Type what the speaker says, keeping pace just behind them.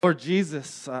Lord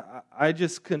Jesus, I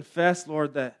just confess,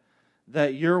 Lord,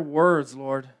 that your words,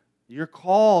 Lord, your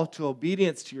call to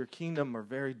obedience to your kingdom are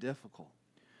very difficult.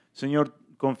 Señor,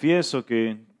 confieso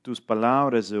que tus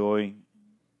palabras de hoy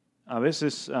a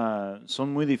veces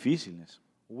son muy difíciles,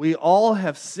 We all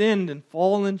have sinned and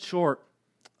fallen short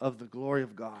of the glory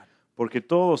of God. porque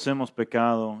todos hemos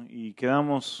pecado y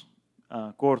quedamos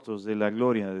cortos de la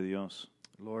gloria de Dios.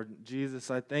 Lord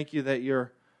Jesus, I thank you that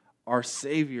you're our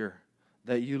Savior,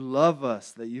 that you love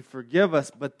us, that you forgive us,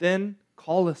 but then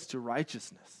call us to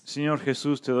righteousness. Señor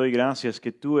Jesús, te doy gracias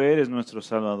que tú eres nuestro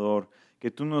Salvador, que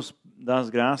tú nos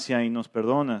das gracia y nos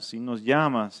perdonas y nos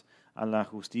llamas a la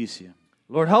justicia.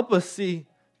 Lord, help us see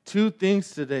two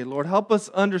things today. Lord, help us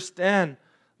understand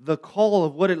the call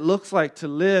of what it looks like to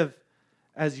live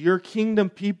as your kingdom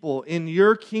people, in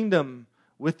your kingdom,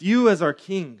 with you as our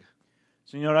King.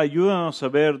 Señor, ayúdanos a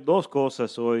ver dos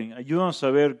cosas hoy. Ayúdanos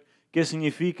a ver qué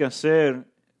significa ser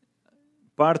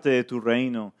parte de tu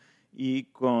reino y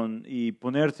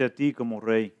ponerte a ti como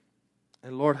rey.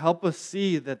 And Lord, help us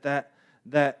see that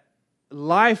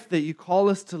life that you call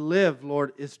us to live,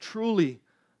 Lord, is truly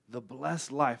the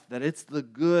blessed life, that it's the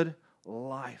good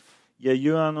life. Y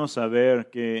ayúdanos a ver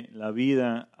que la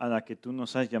vida a la que tú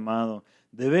nos has llamado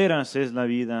de veras es la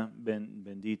vida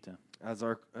bendita. As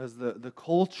the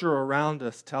culture around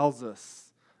us tells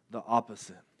us the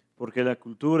opposite. Porque la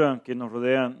cultura que nos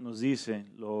rodea nos dice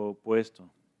lo opuesto.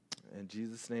 In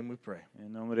Jesus' name we pray.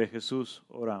 En nombre de Jesús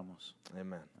oramos.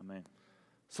 Amen. Amén.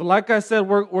 So like I said,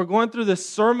 we're going through this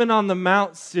Sermon on the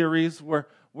Mount series where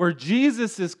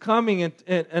Jesus is coming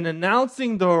and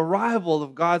announcing the arrival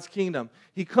of God's kingdom.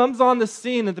 He comes on the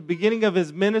scene at the beginning of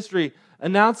his ministry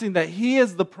announcing that he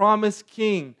is the promised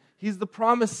king. He's the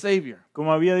promised Savior.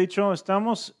 Como había dicho,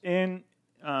 estamos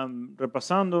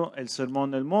repasando el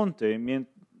Sermón del Monte,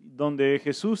 donde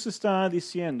Jesús está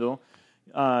diciendo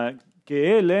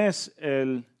que Él es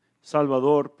el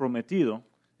Salvador prometido.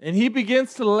 And he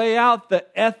begins to lay out the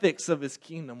ethics of his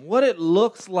kingdom, what it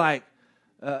looks like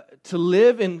to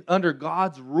live under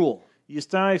God's rule. Y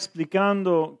está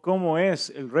explicando cómo es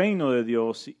el reino de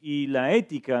Dios y la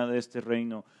ética de este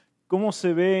reino, cómo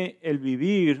se ve el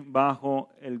vivir bajo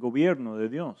el gobierno de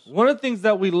Dios. One of the things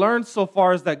that we learned so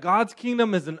far is that God's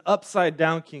kingdom is an upside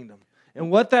down kingdom. And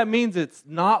what that means, it's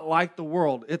not like the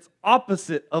world. It's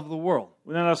opposite of the world.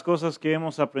 Una de las cosas que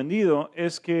hemos aprendido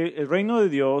es que el reino de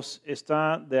Dios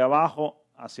está de abajo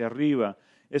hacia arriba.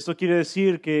 Esto quiere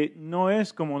decir que no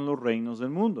es como en los reinos del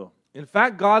mundo. In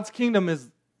fact, God's kingdom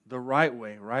is the right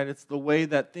way, right? It's the way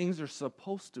that things are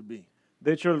supposed to be.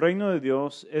 De hecho, el reino de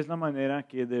Dios es la manera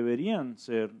que deberían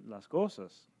ser las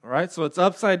cosas. All right? So it's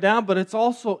upside down, but it's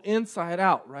also inside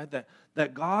out, right?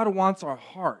 That God wants our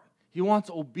heart. He wants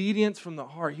obedience from the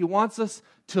heart. He wants us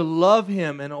to love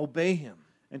him and obey him.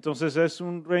 Entonces es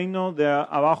un reino de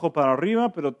abajo para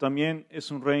arriba, pero también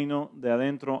es un reino de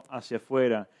adentro hacia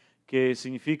afuera, que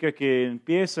significa que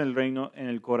empieza el reino en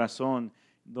el corazón,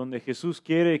 donde Jesús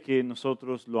quiere que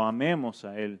nosotros lo amemos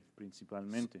a Él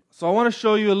principalmente. So I want to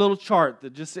show you a little chart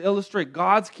that just illustrates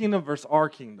God's kingdom versus our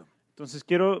kingdom. Entonces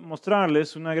quiero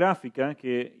mostrarles una gráfica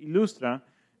que ilustra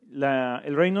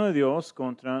el reino de Dios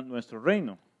contra nuestro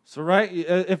reino. So right,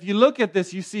 if you look at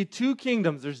this, you see two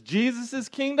kingdoms. There's Jesus'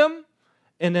 kingdom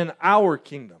and then our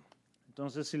kingdom.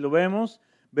 Entonces si lo vemos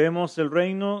el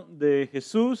reino de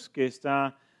Jesús que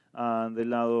está del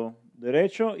lado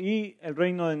derecho y el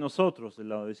reino de nosotros del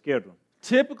lado izquierdo.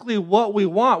 Typically what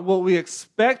we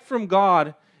expect from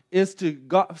God is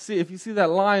see, if you see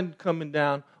that line coming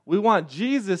down, we want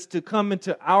Jesus to come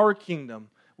into our kingdom.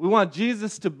 We want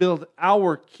Jesus to build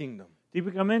our kingdom.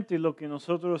 Típicamente lo que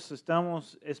nosotros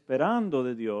estamos esperando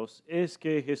de Dios es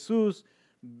que Jesús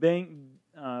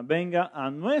venga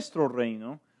a nuestro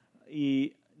reino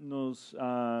y nos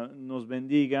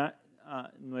bendiga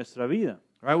nuestra vida.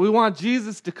 Right? We want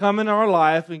Jesus to come in our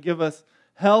life and give us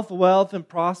health, wealth, and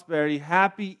prosperity,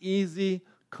 happy, easy,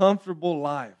 comfortable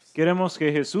lives. Queremos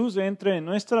que Jesús entre en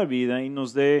nuestra vida y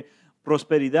nos dé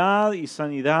prosperidad y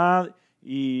sanidad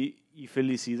y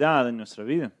felicidad en nuestra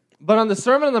vida. But on the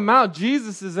Sermon on the Mount,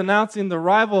 Jesus is announcing the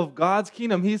arrival of God's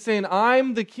kingdom. He's saying,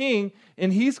 I'm the king,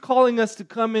 and he's calling us to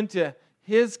come into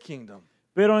his kingdom.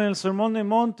 Pero en el Sermón del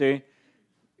Monte,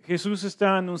 Jesús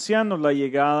está anunciando la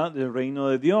llegada del reino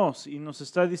de Dios y nos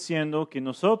está diciendo que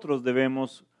nosotros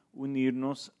debemos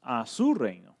unirnos a su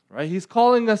reino. Right? He's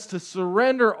calling us to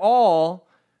surrender all,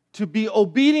 to be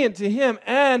obedient to him,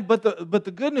 but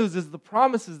the good news is the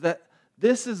promise is that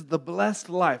this is the blessed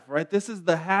life, right? This is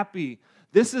the happy,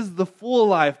 this is the full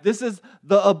life, this is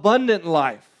the abundant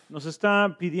life. Nos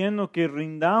está pidiendo que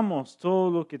rindamos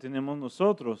todo lo que tenemos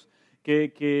nosotros,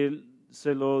 que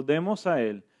se lo demos a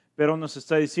Él, pero nos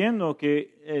está diciendo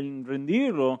que en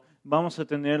rendirlo vamos a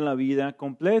tener la vida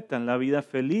completa, la vida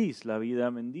feliz, la vida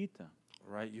bendita.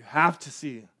 Right? You have to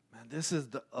see, man, this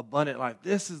is the abundant life.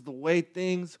 This is the way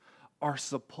things are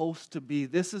supposed to be.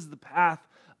 This is the path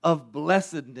of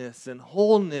blessedness and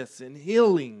wholeness and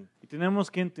healing. Y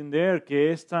tenemos que entender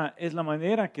que esta es la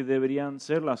manera que deberían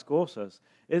ser las cosas.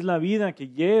 Es la vida que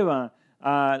lleva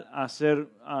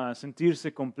a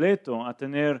sentirse completo, a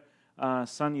tener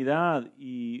sanidad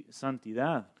y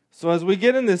santidad. So as we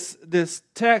get in this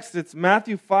text, it's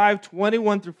Matthew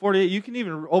 5:21 through 48. You can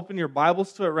even open your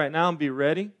Bibles to it right now and be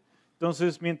ready.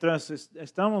 Entonces, mientras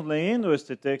estamos leyendo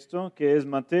este texto, que es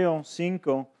Mateo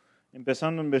 5,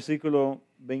 empezando en versículo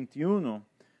 21,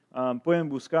 pueden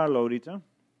buscarlo ahorita.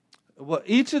 Well,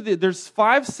 there's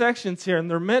 5 sections here, and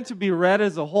they're meant to be read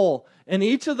as a whole. And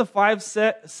each of the 5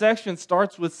 sections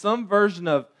starts with some version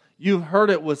of "You've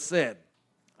heard it was said."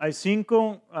 Hay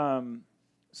 5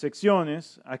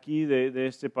 secciones aquí de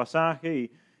este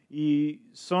pasaje y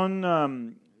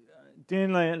son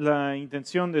tienen la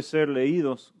intención de ser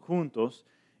leídos juntos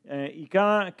y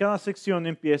cada sección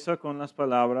empieza con las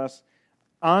palabras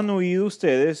han oído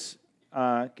ustedes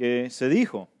que se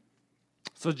dijo.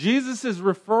 So Jesus is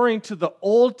referring to the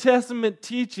Old Testament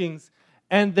teachings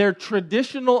and their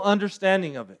traditional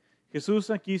understanding of it. Jesús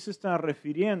aquí se está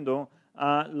refiriendo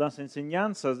a las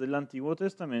enseñanzas del Antiguo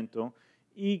Testamento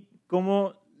y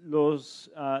cómo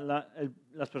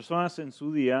las personas en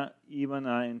su día iban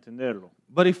a entenderlo.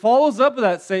 But he follows up with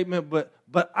that statement,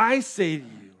 but I say to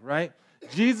you, right?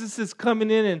 Jesus is coming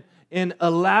in and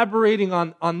elaborating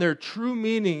on their true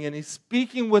meaning, and he's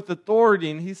speaking with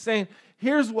authority, and he's saying,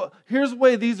 here's the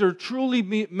way these are truly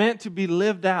meant to be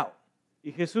lived out.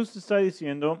 Y Jesús está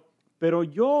diciendo, pero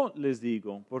yo les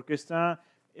digo, porque está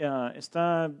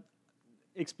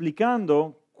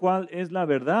explicando cuál es la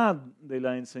verdad de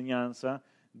la enseñanza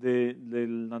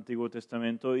del Antiguo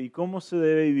Testamento y cómo se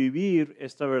debe vivir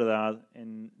esta verdad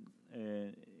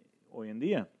hoy en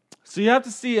día. So you have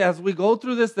to see as we go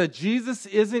through this that Jesus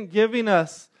isn't giving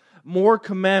us more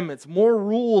commandments, more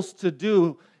rules to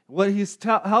do. What he's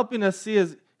helping us see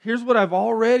is, here's what I've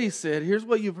already said. Here's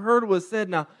what you've heard was said.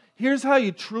 Now, here's how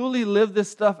you truly live this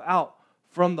stuff out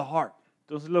from the heart.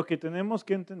 Entonces, lo que tenemos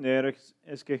que entender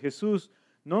es que Jesús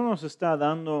no nos está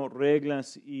dando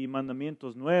reglas y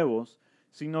mandamientos nuevos,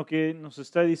 sino que nos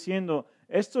está diciendo,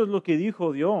 esto es lo que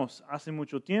dijo Dios hace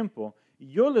mucho tiempo, y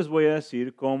yo les voy a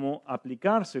decir cómo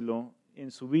aplicárselo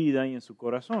en su vida y en su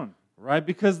corazón. Right?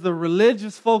 Because the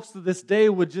religious folks of this day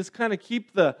would just kind of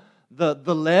keep the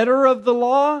letter of the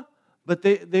law, but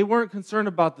they weren't concerned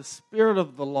about the spirit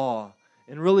of the law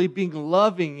and really being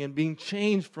loving and being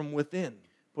changed from within.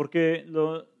 Porque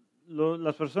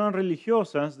las personas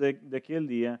religiosas de aquel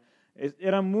día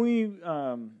eran muy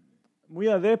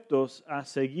adeptos a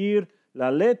seguir la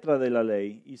letra de la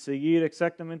ley y seguir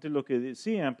exactamente lo que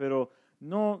decían, pero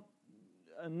no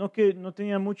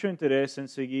tenían mucho interés en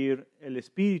seguir el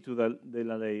espíritu de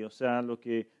la ley, o sea, lo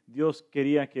que Dios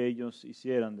quería que ellos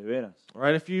hicieran de veras.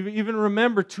 Right? If you even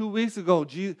remember 2 weeks ago,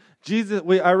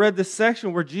 I read this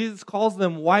section where Jesus calls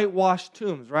them whitewashed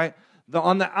tombs, right?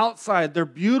 On the outside, they're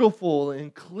beautiful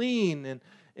and clean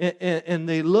and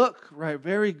they look right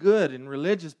very good and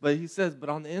religious, but he says, but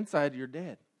on the inside, you're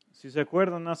dead. Si se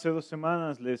acuerdan, hace 2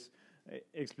 semanas les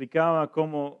explicaba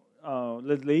cómo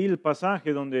les leí el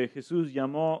pasaje donde Jesús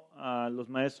llamó a los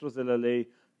maestros de la ley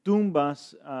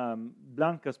tumbas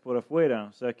blancas por afuera,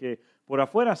 o sea que por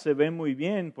afuera se ven muy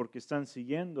bien porque están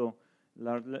siguiendo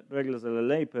las reglas de la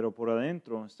ley, pero por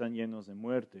adentro están llenos de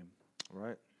muerte.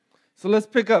 Right. So let's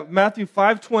pick up Matthew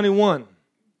 5:21.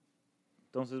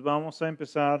 Entonces vamos a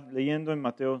empezar leyendo en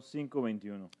Mateo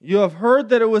 5:21. You have heard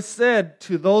that it was said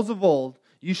to those of old,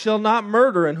 you shall not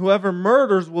murder, and whoever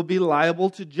murders will be liable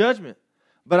to judgment.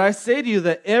 But I say to you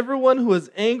that everyone who is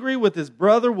angry with his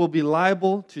brother will be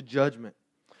liable to judgment.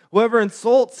 Whoever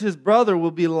insults his brother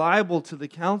will be liable to the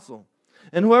council.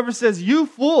 And whoever says, you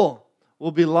fool,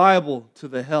 will be liable to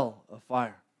the hell of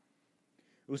fire.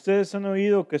 Ustedes han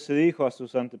oído que se dijo a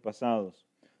sus antepasados,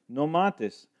 no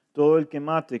mates, todo el que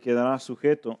mate quedará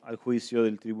sujeto al juicio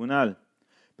del tribunal.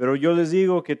 Pero yo les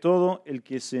digo que todo el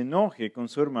que se enoje con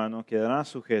su hermano quedará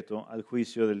sujeto al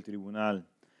juicio del tribunal.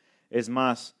 Es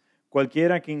más,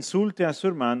 cualquiera que insulte a su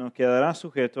hermano quedará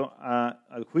sujeto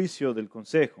al juicio del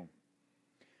consejo.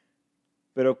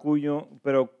 Pero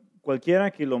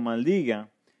cualquiera que lo maldiga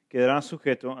quedará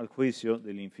sujeto al juicio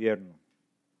del infierno.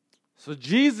 So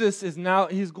Jesus is now,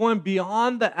 he's going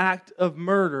beyond the act of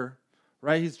murder,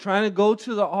 right? He's trying to go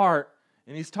to the heart,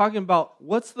 and he's talking about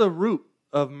what's the root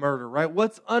of murder, right?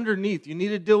 What's underneath? You need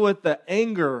to deal with the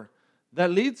anger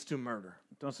that leads to murder.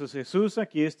 Entonces Jesús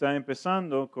aquí está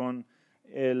empezando con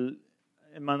el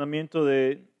mandamiento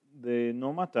de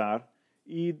no matar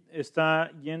y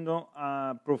está yendo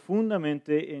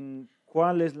profundamente en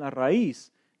cuál es la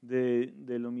raíz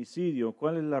del homicidio,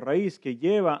 cuál es la raíz que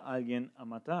lleva a alguien a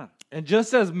matar. And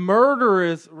just as murder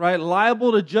is right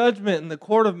liable to judgment in the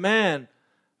court of man,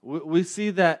 we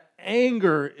see that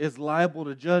anger is liable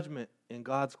to judgment in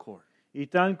God's court. Y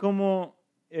tal como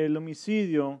el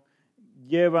homicidio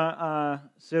lleva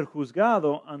a ser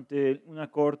juzgado ante una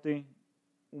corte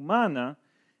humana,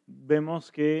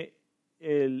 vemos que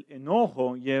el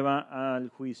enojo lleva al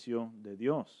juicio de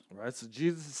Dios. Right? So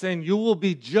Jesus is saying you will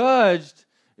be judged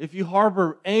if you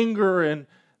harbor anger and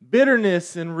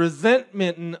bitterness and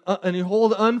resentment and you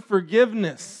hold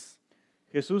unforgiveness.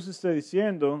 Jesús está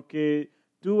diciendo que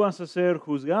tú vas a ser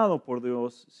juzgado por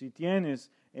Dios si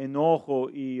tienes enojo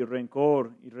y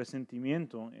rencor y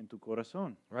resentimiento en tu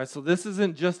corazón. Right? So this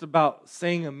isn't just about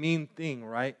saying a mean thing,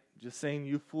 right? Just saying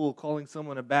you fool, calling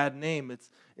someone a bad name.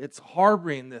 It's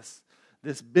harboring this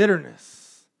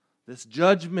bitterness, this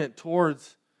judgment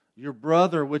towards your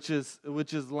brother, which is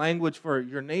language for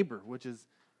your neighbor, which is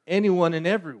anyone and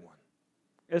everyone.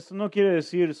 Esto no quiere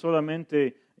decir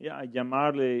solamente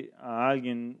llamarle a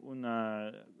alguien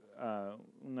una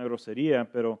grosería,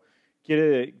 pero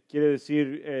quiere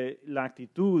decir la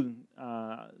actitud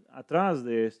atrás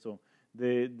de esto,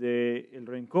 de el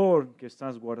rencor que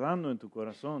estás guardando en tu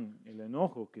corazón, el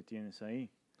enojo que tienes ahí.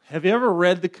 Have you ever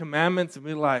read the commandments and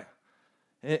be like,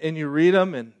 and you read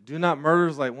them, and do not murder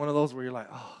is like one of those where you're like,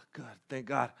 oh, good, thank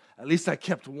God, at least I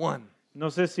kept one. No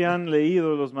sé si han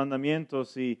leído los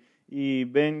mandamientos y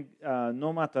ven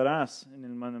no matarás en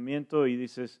el mandamiento y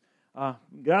dices,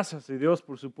 gracias a Dios,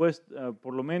 por supuesto,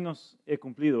 por lo menos he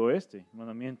cumplido este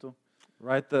mandamiento.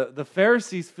 Right? The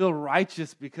Pharisees feel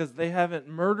righteous because they haven't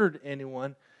murdered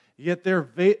anyone, yet they're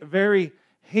very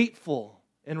hateful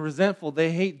and resentful.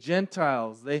 They hate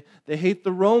Gentiles. They hate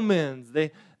the Romans.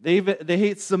 They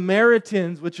hate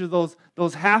Samaritans, which are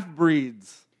those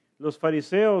half-breeds. Los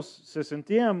fariseos se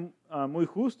sentían muy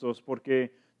justos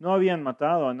porque no habían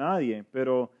matado a nadie,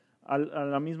 pero a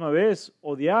la misma vez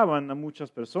odiaban a muchas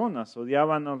personas,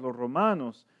 odiaban a los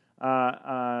romanos,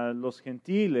 a los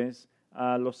gentiles,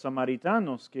 a los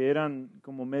samaritanos, que eran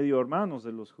como medio hermanos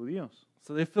de los judíos.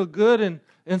 So they feel good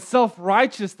and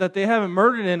self-righteous that they haven't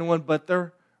murdered anyone, but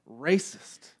they're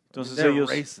racist. Entonces They're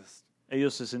racist.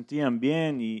 ellos se sentían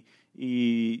bien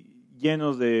y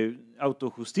llenos de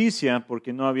autojusticia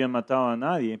porque no habían matado a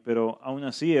nadie, pero aún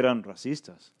así eran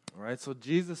racistas. All right, so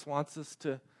Jesus wants us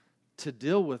to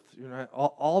deal with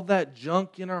all that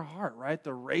junk in our heart, right?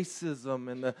 The racism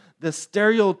and the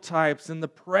stereotypes and the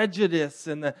prejudice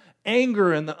and the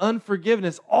anger and the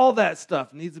unforgiveness, all that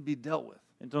stuff needs to be dealt with.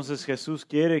 Entonces Jesús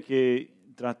quiere que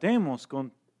tratemos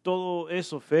con todo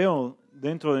eso feo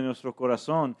dentro de nuestro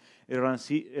corazón, el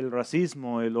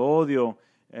racismo, el odio,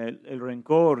 el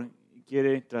rencor,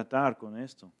 quiere tratar con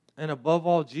esto. And above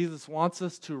all, Jesus wants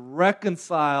us to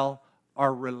reconcile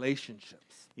our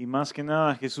relationships. Y más que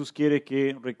nada, Jesús quiere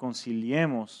que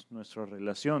reconciliemos nuestras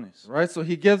relaciones. Right? So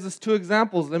he gives us two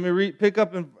examples. Let me pick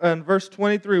up in verse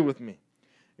 23 with me.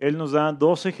 Él nos da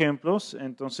dos ejemplos,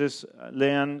 entonces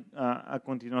lean a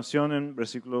continuación en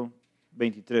versículo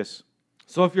 23.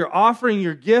 So if you're offering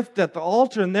your gift at the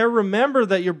altar and there remember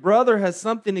that your brother has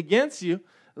something against you,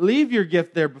 leave your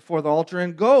gift there before the altar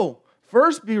and go.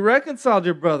 First be reconciled to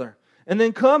your brother, and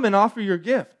then come and offer your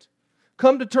gift.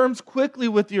 Come to terms quickly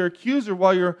with your accuser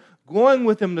while you're going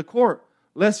with him to court,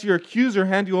 lest your accuser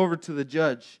hand you over to the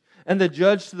judge, and the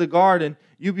judge to the guard, and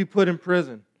you be put in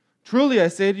prison. Truly I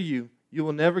say to you, you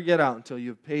will never get out until you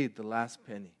have paid the last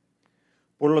penny.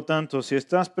 Por lo tanto, si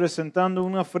estás presentando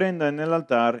una ofrenda en el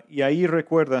altar y ahí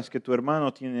recuerdas que tu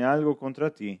hermano tiene algo contra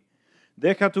ti,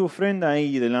 deja tu ofrenda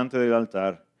ahí delante del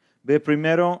altar. Ve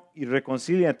primero y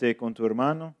reconcíliate con tu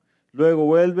hermano, luego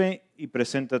vuelve y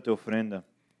presenta tu ofrenda.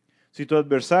 Si tu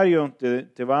adversario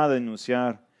te va a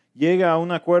denunciar, llega a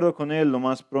un acuerdo con él lo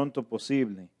más pronto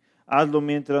posible. Hazlo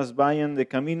mientras vayan de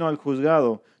camino al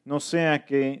juzgado, no sea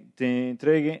que te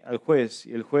entregue al juez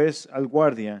y el juez al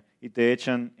guardia y te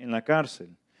echan en la cárcel.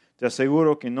 Te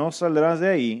aseguro que no saldrás de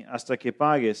ahí hasta que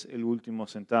pagues el último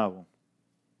centavo.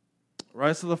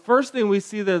 Right, so the first thing we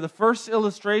see there, the first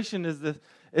illustration is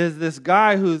this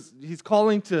guy he's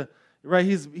calling to, right,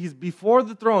 he's before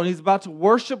the throne, he's about to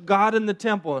worship God in the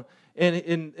temple,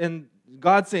 and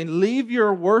God's saying, leave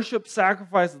your worship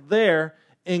sacrifice there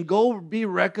and go be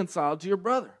reconciled to your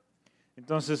brother.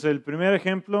 Entonces, el primer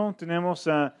ejemplo, tenemos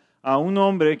a un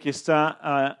hombre que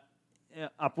está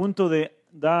a punto de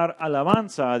dar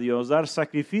alabanza a Dios, dar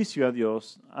sacrificio a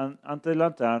Dios ante el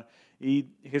altar, Y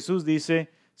Jesús dice,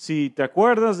 si te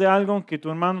acuerdas de algo que tu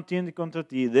hermano tiene contra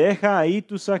ti, deja ahí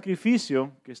tu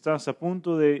sacrificio, que estás a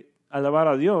punto de alabar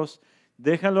a Dios,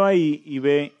 déjalo ahí y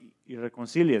ve y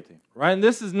reconcíliate. Right? And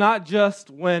this is not just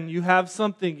when you have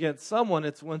something against someone,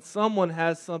 it's when someone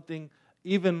has something,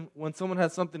 even when someone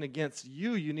has something against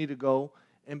you, you need to go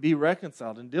and be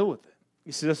reconciled and deal with it.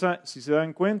 Y si se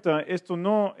dan cuenta, esto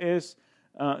no es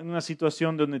una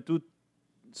situación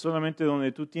solamente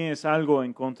donde tú tienes algo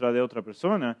en contra de otra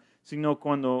persona, sino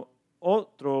cuando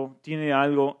otro tiene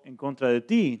algo en contra de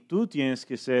ti, tú tienes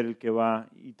que ser el que va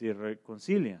y te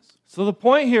reconcilias. So the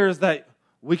point here is that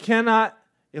we cannot,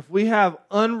 if we have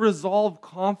unresolved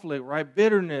conflict, right,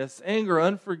 bitterness, anger,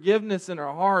 unforgiveness in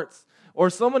our hearts, or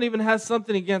someone even has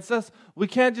something against us, we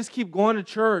can't just keep going to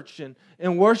church and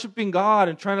worshiping God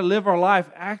and trying to live our life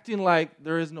acting like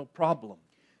there is no problem.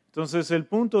 Entonces el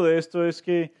punto de esto es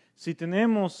que si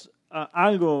tenemos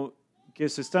algo que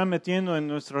se está metiendo en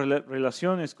nuestras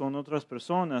relaciones con otras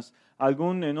personas,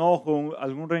 algún enojo,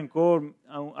 algún rencor,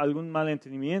 algún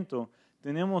malentendimiento,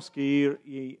 tenemos que ir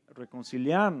y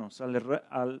reconciliarnos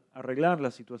al arreglar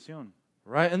la situación.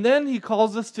 Right? And then he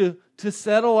calls us to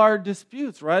settle our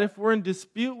disputes, right? If we're in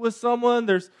dispute with someone,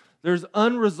 there's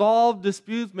unresolved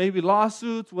disputes, maybe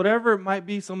lawsuits, whatever it might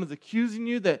be, someone's accusing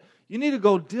you, that you need to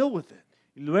go deal with it.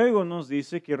 Y luego nos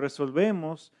dice que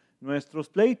resolvemos nuestros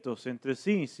pleitos entre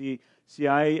sí. Si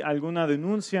hay alguna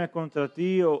denuncia contra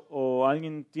ti o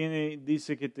alguien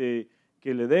dice que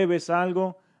le debes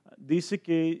algo, dice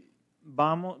que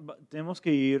tenemos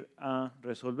que ir a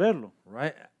resolverlo.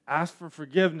 Right? Ask for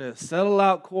forgiveness. Settle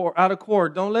out of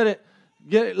court. Don't let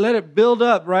it build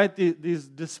up, right? These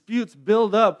disputes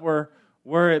build up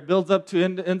where it builds up to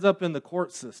ends up in the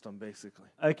court system, basically.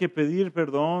 Hay que pedir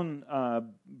perdón,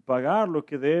 pagar lo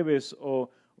que debes o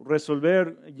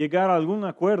llegar a algún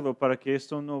acuerdo para que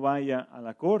esto no vaya a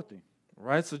la corte.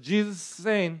 Right? So Jesus is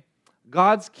saying,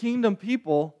 God's kingdom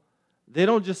people, they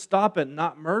don't just stop at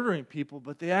not murdering people,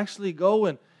 but they actually go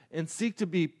and seek to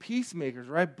be peacemakers,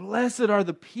 right? Blessed are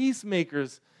the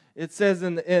peacemakers, it says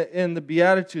in the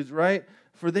Beatitudes, right?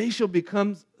 For they shall be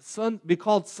called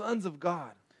sons of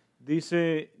God.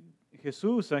 Dice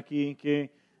Jesús aquí que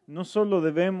no solo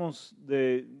debemos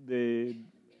de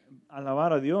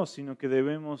alabar a Dios, sino que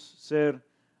debemos ser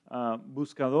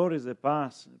buscadores de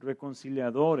paz,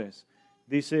 reconciliadores.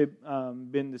 Dice,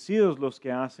 bendecidos los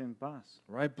que hacen paz.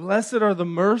 Right? Blessed are the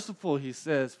merciful, he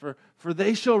says, for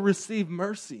they shall receive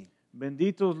mercy.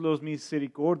 Benditos los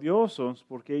misericordiosos,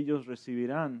 porque ellos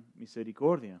recibirán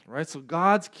misericordia. Right? So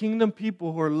God's kingdom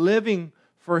people who are living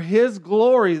for his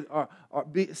glory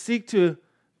seek to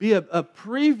be a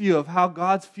preview of how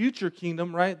God's future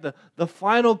kingdom, right? The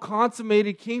final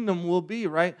consummated kingdom will be,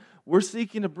 right? We're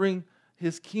seeking to bring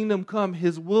his kingdom come,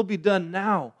 his will be done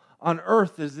now on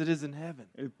earth as it is in heaven.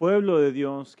 El pueblo de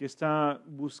Dios que está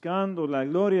buscando la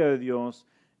gloria de Dios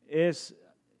es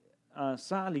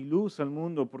sal y luz al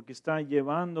mundo porque está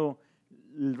llevando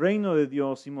el reino de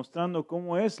Dios y mostrando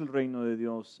cómo es el reino de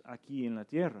Dios aquí en la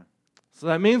tierra. So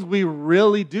that means we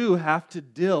really do have to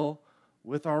deal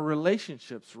with our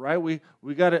relationships, right? We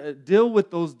got to deal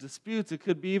with those disputes. It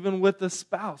could be even with a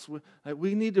spouse.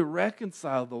 We need to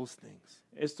reconcile those things.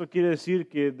 Esto quiere decir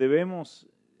que debemos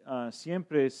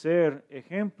siempre ser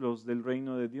ejemplos del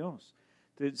reino de Dios.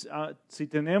 Si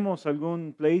tenemos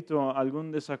algún pleito,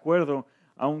 algún desacuerdo,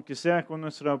 aunque sea con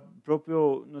nuestra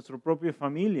propia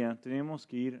familia, tenemos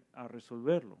que ir a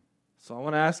resolverlo. So I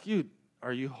want to ask you,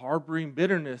 are you harboring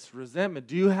bitterness, resentment?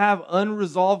 Do you have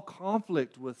unresolved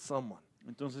conflict with someone?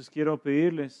 Entonces quiero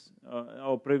pedirles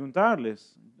o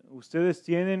preguntarles, ¿ustedes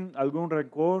tienen algún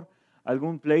rencor,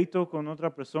 algún pleito con otra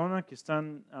persona que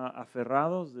están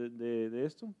aferrados de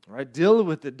esto? Right, deal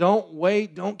with it. Don't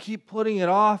wait. Don't keep putting it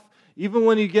off. Even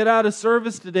when you get out of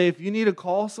service today, if you need to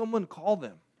call someone, call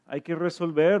them. Hay que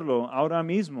resolverlo ahora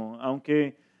mismo,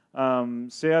 aunque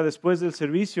sea después del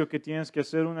servicio que tienes que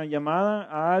hacer una llamada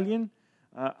a alguien,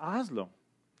 hazlo.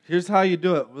 Here's how you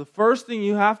do it. The first thing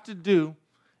you have to do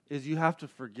is you have to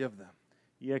forgive them.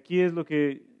 Y aquí es lo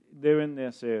que deben de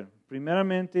hacer.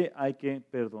 Primeramente hay que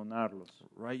perdonarlos.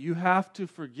 Right? You have to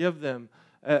forgive them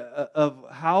of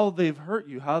how they've hurt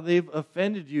you, how they've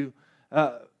offended you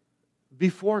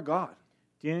before God.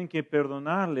 Tienen que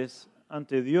perdonarles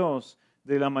ante Dios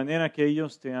de la manera que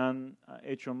ellos te han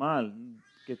hecho mal,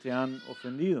 que te han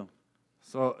ofendido.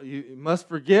 So you must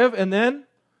forgive, and then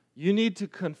you need to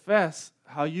confess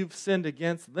how you've sinned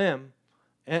against them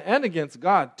and against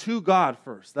God, to God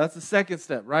first. That's the second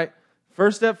step, right?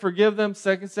 First step, forgive them.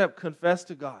 Second step, confess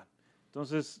to God.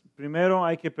 Entonces, primero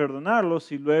hay que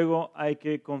perdonarlos y luego hay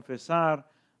que confesar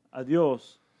a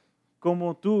Dios.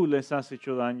 cómo tú les has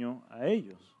hecho daño a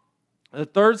ellos. The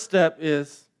third step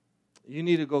is you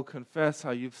need to go confess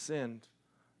how you've sinned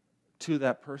to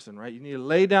that person, right? You need to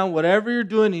lay down whatever you're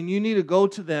doing and you need to go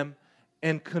to them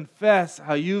and confess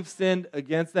how you've sinned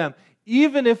against them,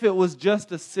 even if it was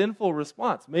just a sinful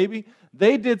response. Maybe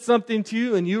they did something to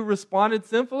you and you responded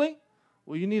sinfully.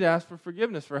 Well, you need to ask for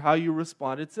forgiveness for how you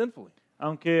responded sinfully.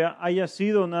 Aunque haya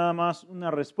sido nada más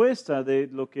una respuesta de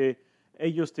lo que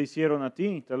ellos te hicieron a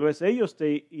ti, tal vez ellos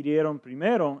te hirieron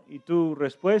primero y tu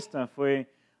respuesta fue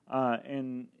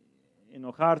en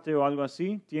enojarte o algo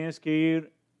así, tienes que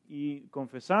ir y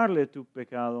confesarle tu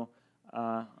pecado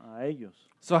a ellos.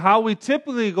 So how we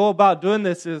typically go about doing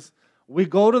this is we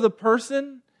go to the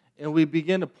person and we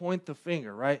begin to point the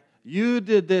finger, right? You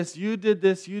did this, you did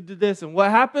this, you did this. And what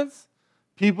happens?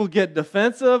 People get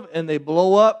defensive and they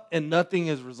blow up and nothing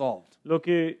is resolved. Lo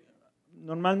que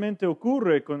normalmente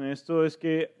ocurre con esto es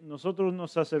que nosotros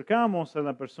nos acercamos a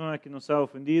la persona que nos ha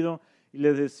ofendido y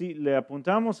le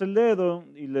apuntamos el dedo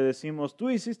y le decimos,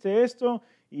 tú hiciste esto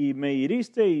y me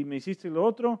hiriste y me hiciste lo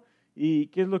otro. ¿Y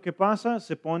qué es lo que pasa?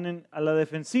 Se ponen a la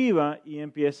defensiva y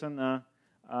empiezan a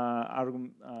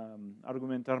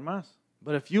argumentar más.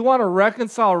 But if you want to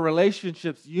reconcile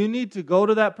relationships, you need to go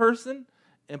to that person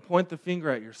and point the finger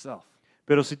at yourself.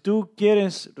 Pero si tú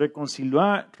quieres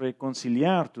reconciliar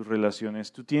tus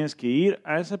relaciones, tú tienes que ir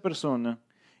a esa persona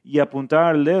y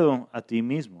apuntar el dedo a ti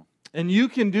mismo. And you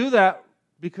can do that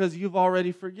because you've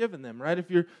already forgiven them, right? If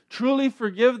you truly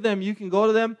forgive them, you can go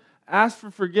to them, ask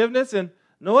for forgiveness, and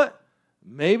you know what?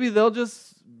 Maybe they'll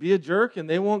just be a jerk and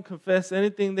they won't confess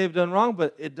anything they've done wrong,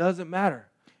 but it doesn't matter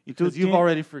because you've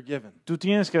already forgiven. Tú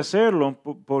tienes que hacerlo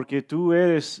porque tú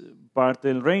eres parte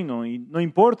del reino y no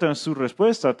importa su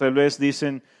respuesta. Tal vez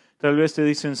te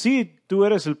dicen, sí, tú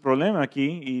eres el problema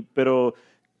aquí, pero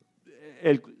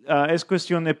es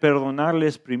cuestión de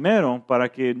perdonarles primero para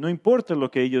que no importa lo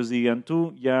que ellos digan,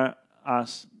 tú ya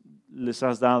les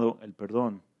has dado el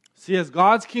perdón. See, as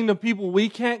God's kingdom people, we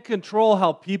can't control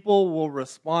how people will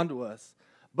respond to us,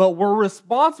 but we're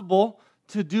responsible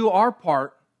to do our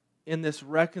part in this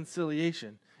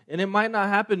reconciliation. And it might not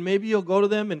happen. Maybe you'll go to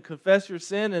them and confess your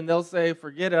sin and they'll say,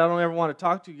 forget it, I don't ever want to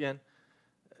talk to you again.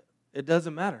 It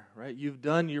doesn't matter, right? You've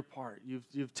done your part.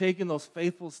 You've taken those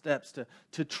faithful steps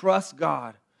to trust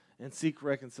God and seek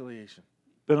reconciliation.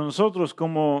 Pero nosotros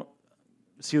como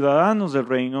ciudadanos del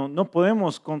reino no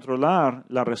podemos controlar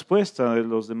la respuesta de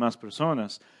las demás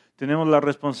personas. Tenemos la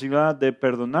responsabilidad de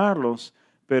perdonarlos,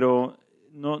 pero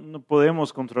no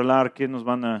podemos controlar qué nos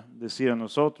van a decir a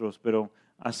nosotros. Pero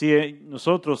así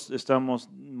nosotros estamos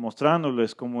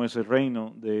mostrándoles cómo es el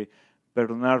reino de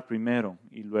perdonar primero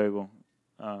y luego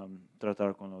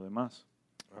tratar con los demás.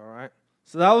 All right.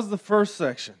 So that was the first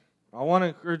section. I want to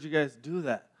encourage you guys to do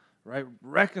that. Right?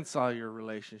 Reconcile your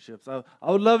relationships. I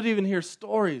would love to even hear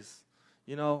stories.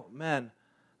 You know, man,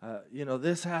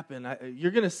 this happened.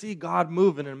 You're going to see God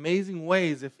move in amazing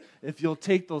ways if you'll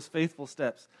take those faithful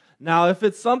steps. Now, if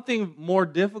it's something more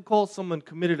difficult, someone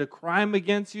committed a crime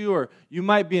against you, or you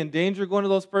might be in danger going to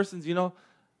those persons,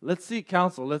 let's seek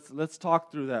counsel. Let's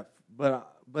talk through that.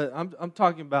 But I'm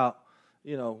talking about,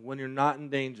 when you're not in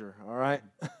danger, all right?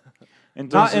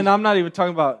 Entonces, and I'm not even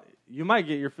talking about, you might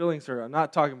get your feelings hurt. I'm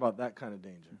not talking about that kind of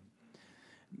danger.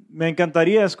 Me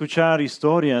encantaría escuchar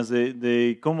historias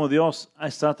de cómo Dios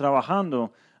está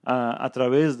trabajando a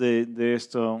través de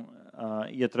esto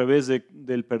y a través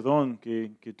del perdón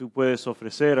que tú puedes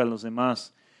ofrecer a los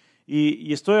demás.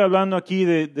 Y estoy hablando aquí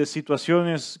de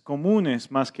situaciones comunes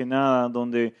más que nada,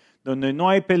 donde no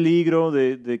hay peligro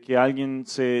de que alguien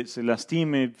se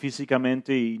lastime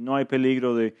físicamente y no hay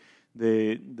peligro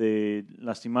de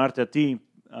lastimarte a ti.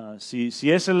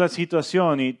 Si esa es la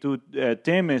situación y tú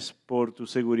temes por tu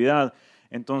seguridad,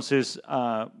 entonces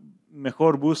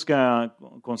mejor busca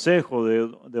consejo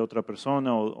de otra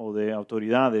persona o de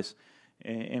autoridades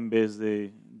en vez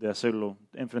de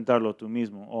enfrentarlo tú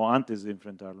mismo o antes de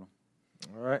enfrentarlo.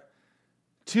 All right.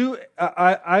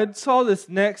 I saw this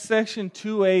next section,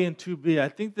 2A and 2B. I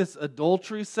think this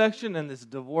adultery section and this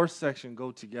divorce section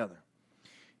go together.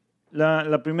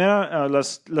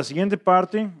 La siguiente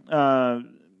parte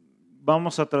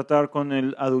vamos a tratar con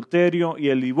el adulterio y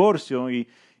el divorcio y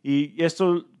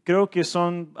esto creo que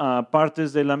son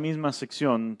partes de la misma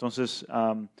sección, entonces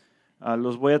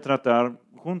los voy a tratar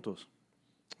juntos.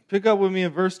 Pick up with me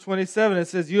in verse 27. It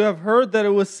says, "You have heard that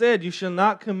it was said, you shall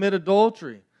not commit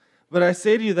adultery. But I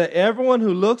say to you that everyone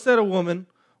who looks at a woman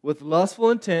with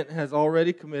lustful intent has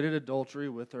already committed adultery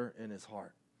with her in his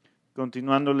heart."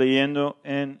 Continuando leyendo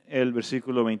en el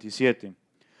versículo 27.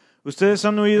 Ustedes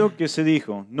han oído que se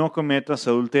dijo, no cometas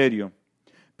adulterio.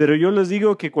 Pero yo les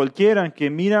digo que cualquiera que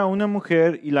mira a una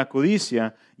mujer y la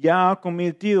codicia, ya ha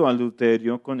cometido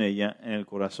adulterio con ella en el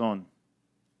corazón.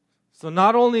 So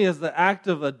not only is the act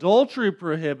of adultery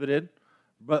prohibited,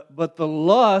 but the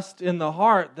lust in the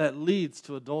heart that leads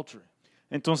to adultery.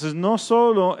 Entonces, no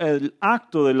solo el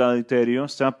acto del adulterio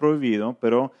está prohibido,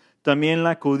 pero también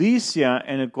la codicia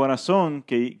en el corazón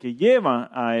que lleva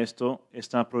a esto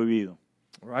está prohibido.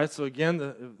 Right? So again,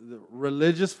 the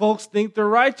religious folks think they're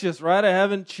righteous, right? I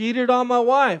haven't cheated on my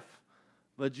wife.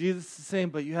 But Jesus is saying,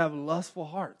 but you have lustful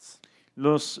hearts.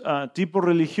 Los tipos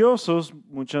religiosos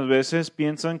muchas veces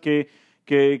piensan que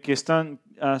están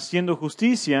haciendo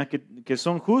justicia, que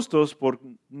son justos por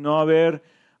no haber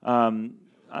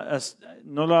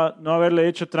no haberle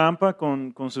hecho trampa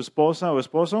con su esposa o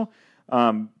esposo,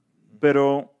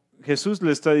 pero Jesús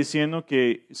le está diciendo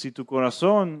que si en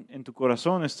tu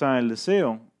corazón está el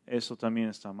deseo, eso también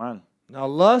está mal. Now,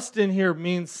 lust in here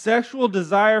means sexual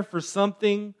desire for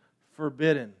something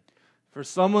forbidden, for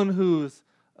someone who's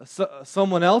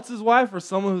someone else's wife or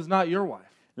someone who's not your wife.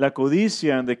 La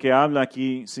codicia de que habla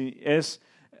aquí es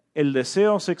el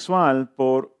deseo sexual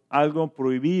por algo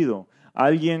prohibido,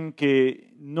 alguien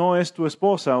que no es tu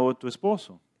esposa o tu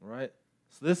esposo. Right?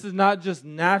 So this is not just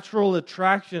natural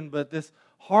attraction, but this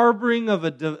harboring of a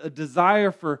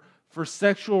desire for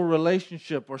sexual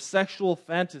relationship or sexual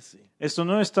fantasy. Esto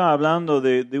no está hablando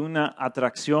de una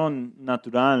atracción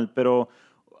natural, pero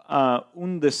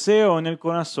un deseo en el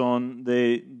corazón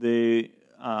de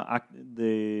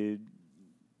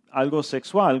algo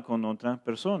sexual con otra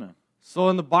persona. So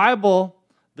in the Bible,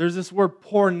 there's this word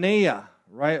porneia,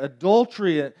 right?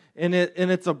 Adultery, and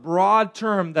it's a broad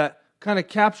term that kind of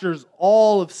captures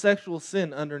all of sexual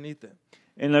sin underneath it.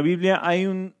 En la Biblia hay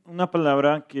una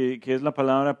palabra que es la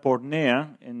palabra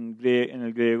pornea en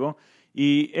el griego,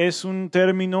 y es un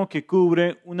término que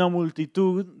cubre una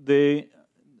multitud de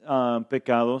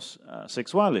pecados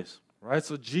sexuales. Right,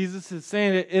 so Jesus is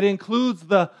saying it includes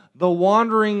the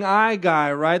wandering eye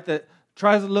guy, right, that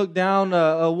tries to look down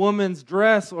a woman's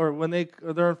dress, or when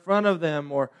they're in front of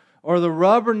them, or the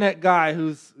rubberneck guy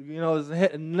who's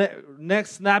his neck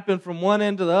snapping from one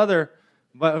end to the other,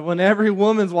 but when every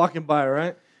woman's walking by,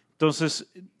 right? Entonces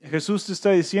Jesús te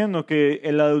está diciendo que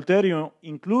el adulterio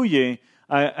incluye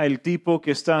al tipo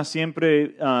que está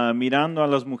siempre mirando a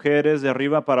las mujeres de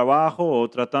arriba para abajo o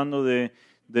tratando de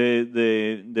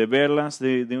verlas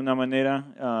de una manera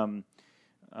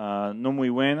no muy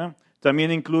buena.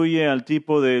 También incluye al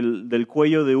tipo del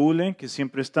cuello de hule, que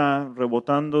siempre está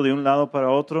rebotando de un lado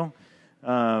para otro,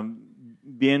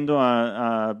 viendo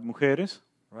a mujeres.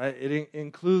 Right. It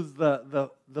includes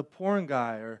the porn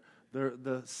guy or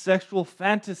the sexual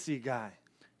fantasy guy.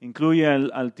 Incluye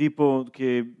al tipo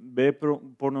que ve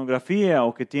pornografía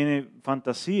o que tiene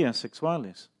fantasías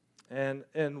sexuales.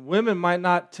 And women might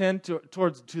not tend to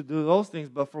do those things,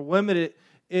 but for women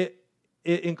it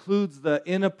includes the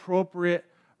inappropriate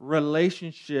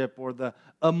relationship or the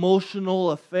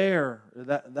emotional affair.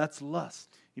 That's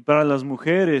lust. Y para las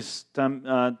mujeres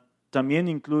también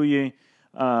incluye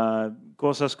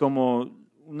cosas como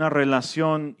una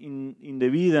relación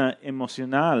indebida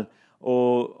emocional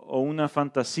o una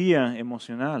fantasía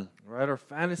emocional. Right, or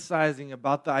fantasizing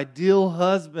about the ideal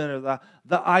husband or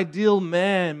the ideal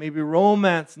man, maybe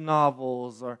romance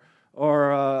novels or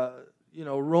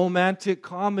romantic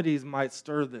comedies might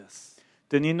stir this.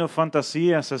 Teniendo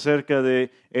fantasías acerca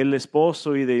de el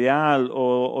esposo ideal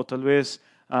o tal vez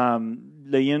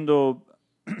leyendo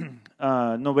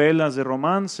novelas de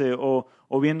romance o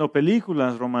viendo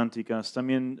películas románticas,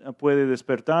 también puede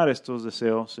despertar estos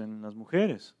deseos en las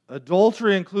mujeres.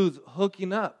 Adultery includes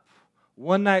hooking up,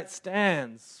 one-night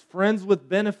stands, friends with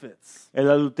benefits. El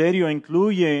adulterio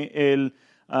incluye el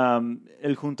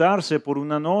juntarse por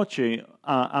una noche,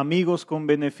 amigos con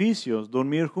beneficios,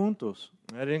 dormir juntos.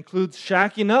 It includes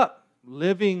shacking up,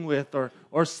 living with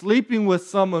or sleeping with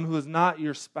someone who is not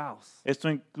your spouse. Esto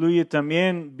incluye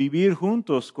también vivir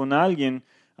juntos con alguien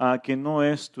que no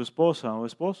es tu esposa o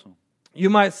esposo.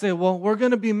 You might say, well, we're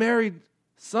going to be married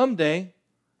someday.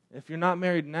 If you're not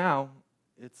married now,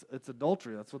 it's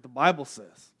adultery. That's what the Bible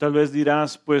says. Tal vez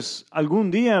dirás, pues algún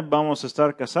día vamos a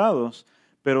estar casados,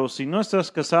 pero si no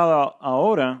estás casada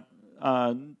ahora,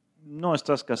 no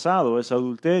estás casado, es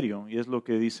adulterio, y es lo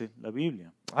que dice la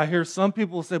Biblia. I hear some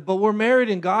people say, but we're married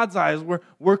in God's eyes.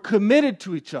 We're committed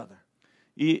to each other.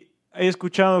 Y he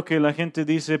escuchado que la gente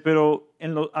dice, pero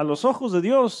a los ojos de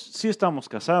Dios sí estamos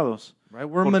casados. Right?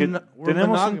 We're Porque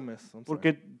monogamous. I'm sorry.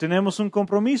 porque tenemos un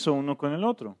compromiso uno con el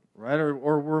otro. Right?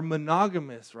 Or we're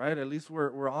monogamous, right? At least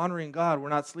we're honoring God. We're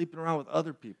not sleeping around with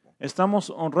other people. Estamos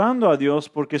honrando a Dios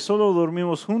porque solo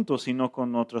dormimos juntos y no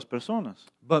con otras personas.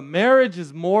 But marriage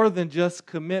is more than just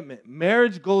commitment.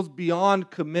 Marriage goes beyond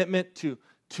commitment to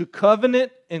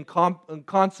covenant and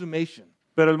consummation.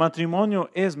 Pero el matrimonio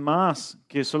es más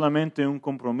que solamente un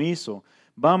compromiso.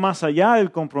 Va más allá del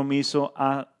compromiso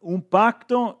a un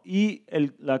pacto y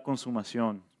la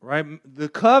consumación. Right? The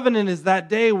covenant is that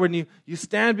day when you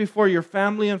stand before your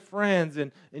family and friends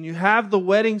and you have the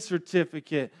wedding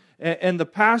certificate and the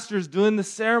pastor's doing the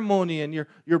ceremony and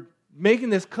you're making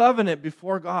this covenant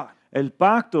before God. El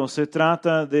pacto se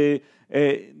trata de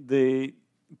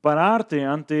pararte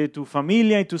ante tu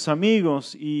familia y tus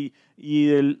amigos y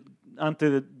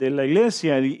ante de la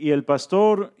iglesia y el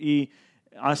pastor y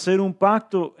hacer un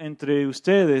pacto entre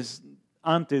ustedes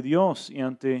ante Dios y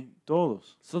ante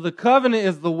todos. So the covenant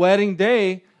is the wedding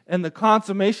day and the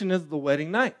consummation is the wedding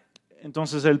night.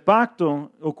 Entonces el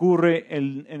pacto ocurre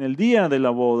en el día de la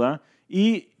boda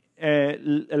y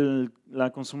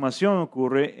la consumación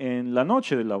ocurre en la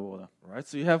noche de la boda. Right?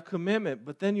 So you have commitment,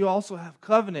 but then you also have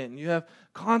covenant and you have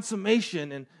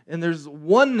consummation and there's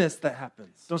oneness that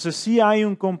happens. Entonces sí hay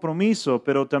un compromiso,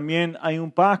 pero también hay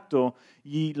un pacto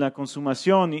y la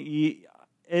consumación y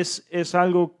es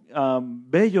algo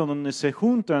bello donde se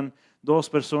juntan dos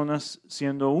personas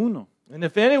siendo uno. And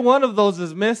if any one of those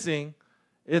is missing,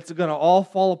 it's going to all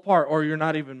fall apart or you're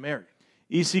not even married.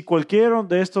 Y si cualquiera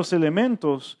de estos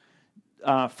elementos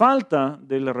falta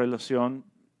de la relación,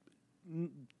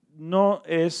 no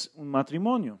es un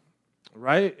matrimonio.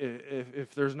 Right?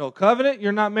 If there's no covenant,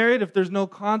 you're not married. If there's no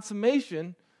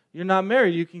consummation, you're not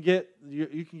married. You can get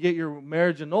your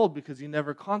marriage annulled because you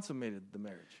never consummated the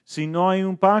marriage. Si no hay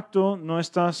un pacto, no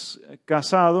estás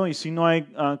casado, y si no hay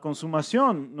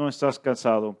consumación, no estás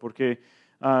casado, porque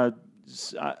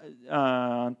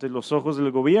ante los ojos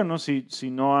del gobierno, si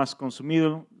no has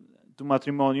consumido tu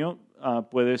matrimonio,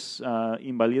 puedes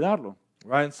invalidarlo.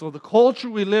 Right? And so the culture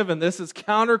we live in, this is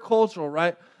countercultural,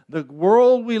 right? The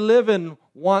world we live in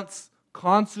wants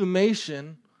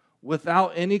consummation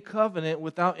without any covenant,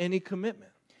 without any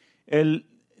commitment.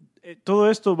 Todo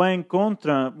esto va en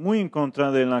contra, muy en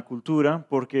contra de la cultura,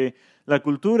 porque la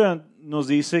cultura nos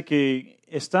dice que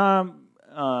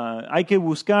hay que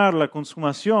buscar la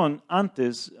consumación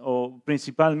antes o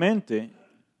principalmente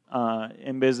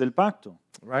en vez del pacto.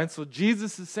 Right? So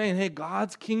Jesus is saying, hey,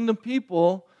 God's kingdom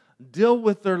people deal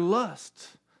with their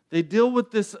lust. They deal with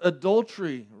this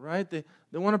adultery, right?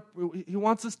 He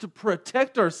wants us to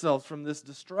protect ourselves from this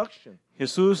destruction.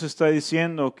 Jesús está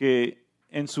diciendo que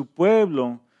en su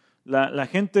pueblo, la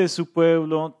gente de su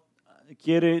pueblo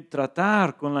quiere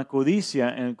tratar con la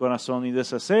codicia en el corazón y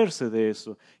deshacerse de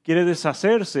eso. Quiere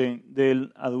deshacerse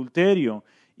del adulterio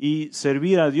y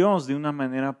servir a Dios de una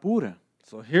manera pura.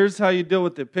 So here's how you deal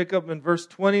with it. Pick up in verse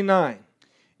 29.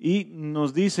 Y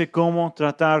nos dice cómo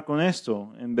tratar con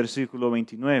esto en versículo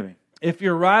 29. If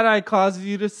your right eye causes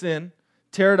you to sin,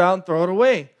 tear it out and throw it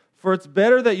away. For it's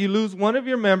better that you lose one of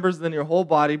your members than your whole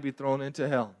body be thrown into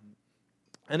hell.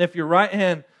 And if your right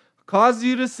hand causes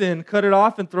you to sin, cut it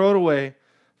off and throw it away.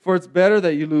 For it's better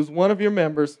that you lose one of your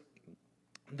members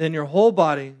than your whole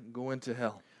body go into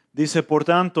hell. Dice, por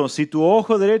tanto, si tu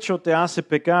ojo derecho te hace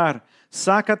pecar,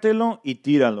 sácatelo y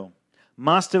tíralo.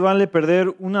 Más te vale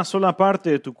perder una sola parte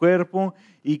de tu cuerpo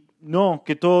y no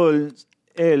que todo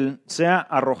él sea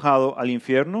arrojado al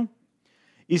infierno.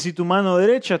 Y si tu mano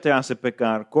derecha te hace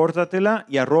pecar, córtatela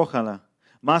y arrójala.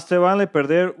 Más te vale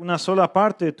perder una sola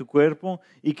parte de tu cuerpo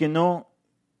y no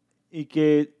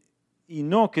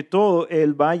que todo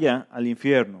él vaya al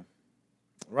infierno.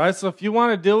 Right? So if you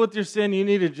want to deal with your sin, you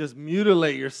need to just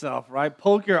mutilate yourself, right?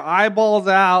 Poke your eyeballs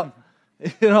out,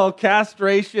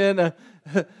 castration.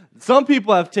 Some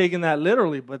people have taken that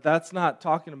literally, but that's not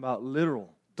talking about literal.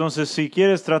 Entonces, si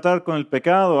quieres tratar con el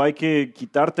pecado, hay que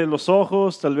quitarte los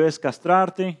ojos, tal vez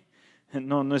castrarte.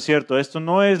 No es cierto. Esto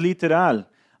no es literal.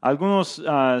 Algunos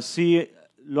sí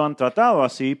lo han tratado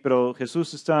así, pero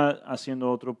Jesús está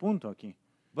haciendo otro punto aquí.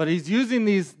 But he's using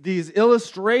these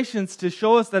illustrations to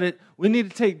show us that we need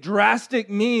to take drastic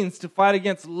means to fight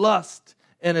against lust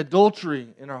and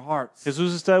adultery in our hearts.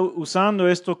 Jesús está usando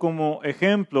esto como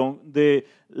ejemplo de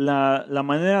la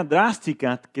manera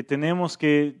drástica que tenemos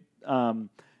que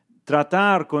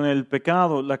tratar con el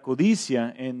pecado, la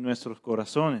codicia en nuestros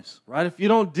corazones. Right? If you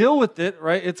don't deal with it,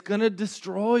 right, it's going to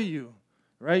destroy you.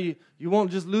 Right? You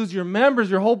won't just lose your members,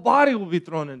 your whole body will be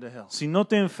thrown into hell. Si no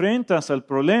te enfrentas al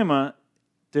problema,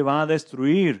 te va a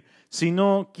destruir. Si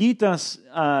no quitas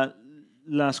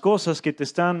las cosas que te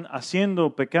están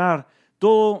haciendo pecar,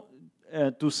 todo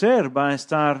tu ser va a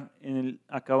estar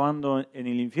acabando en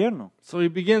el infierno. So he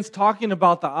begins talking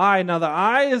about the eye. Now, the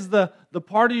eye is the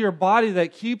part of your body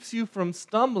that keeps you from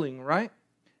stumbling, right?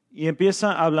 Y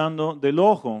empieza hablando del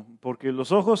ojo, porque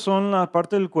los ojos son la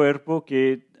parte del cuerpo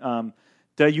que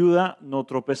te ayuda a no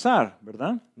tropezar,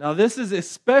 ¿verdad? Now, this is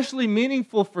especially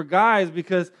meaningful for guys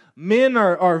because men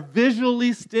are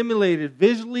visually stimulated,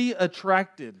 visually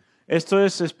attracted. Esto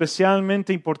es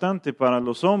especialmente importante para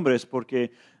los hombres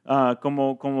porque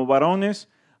como varones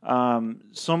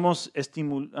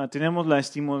tenemos la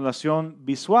estimulación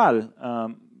visual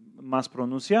más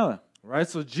pronunciada. Right?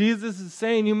 So Jesus is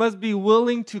saying you must be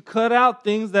willing to cut out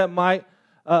things that might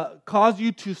cause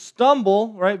you to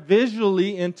stumble, right,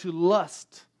 visually into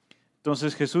lust.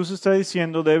 Entonces Jesús está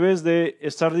diciendo, debes de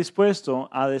estar dispuesto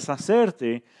a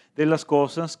deshacerte de las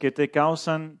cosas que te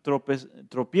causan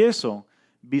tropiezo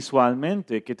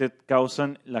visualmente, que te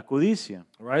causan la codicia.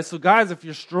 Right? So guys, if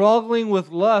you're struggling with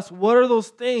lust, what are those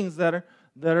things that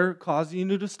are causing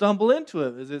you to stumble into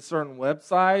it? Is it certain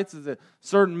websites? Is it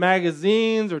certain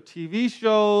magazines or TV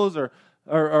shows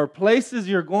or places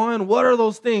you're going? What are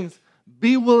those things?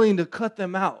 Be willing to cut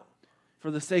them out for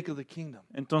the sake of the kingdom.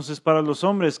 Entonces, para los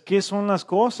hombres, ¿qué son las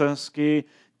cosas que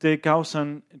te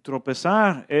causan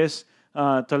tropezar? ¿Es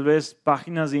tal vez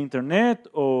páginas de internet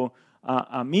o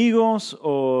amigos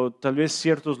o tal vez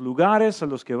ciertos lugares a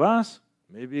los que vas?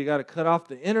 Maybe you got to cut off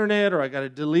the internet or I got to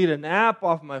delete an app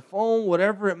off my phone,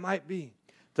 whatever it might be.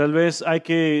 Tal vez hay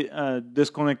que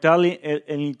desconectar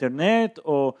el internet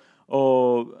o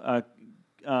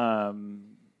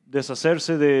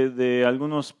deshacerse de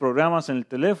algunos programas en el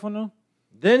teléfono.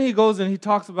 Then he goes and he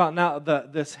talks about now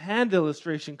this hand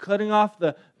illustration, cutting off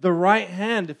the right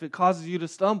hand if it causes you to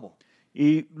stumble.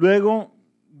 Y luego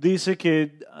dice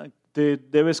que te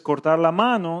debes cortar la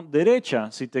mano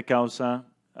derecha si te causa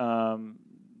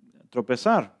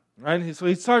tropezar. Right? So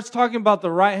he starts talking about the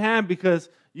right hand because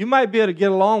you might be able to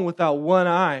get along without one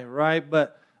eye, right?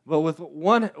 But with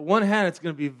one hand, it's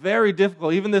going to be very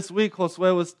difficult. Even this week,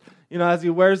 Josue was, as he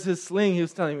wears his sling, he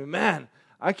was telling me, man,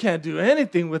 I can't do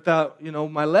anything without,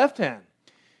 my left hand.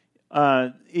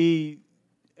 Y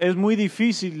es muy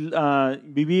difícil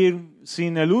vivir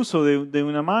sin el uso de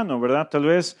una mano, ¿verdad? Tal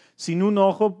vez sin un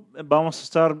ojo vamos a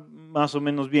estar más o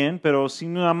menos bien, pero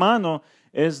sin una mano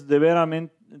es de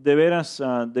veras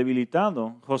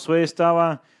debilitado. Josué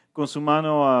estaba con su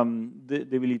mano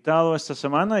debilitado esta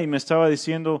semana y me estaba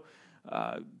diciendo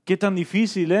qué tan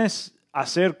difícil es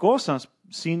hacer cosas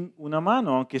sin una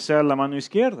mano, aunque sea la mano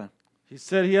izquierda. He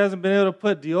said he hasn't been able to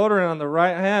put deodorant on the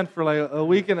right hand for like a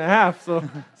week and a half, so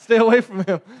stay away from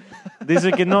him.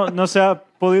 Dice que no se ha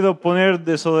podido poner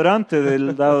desodorante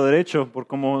del lado derecho por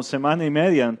como semana y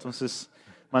media, entonces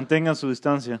mantengan su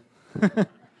distancia.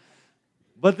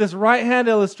 But this right hand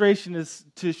illustration is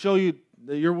to show you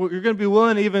that you're going to be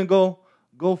willing to even go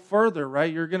further,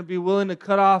 right? You're going to be willing to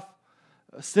cut off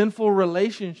sinful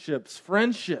relationships,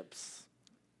 friendships.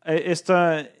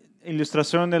 Esta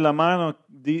ilustración de la mano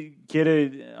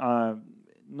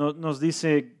nos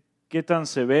dice qué tan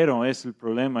severo es el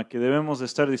problema, que debemos de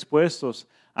estar dispuestos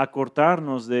a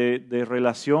cortarnos de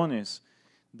relaciones,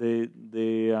 de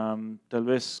tal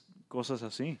vez cosas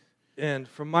así. And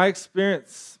from my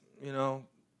experience,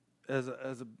 as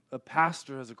a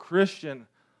pastor, as a Christian,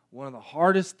 one of the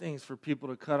hardest things for people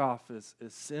to cut off is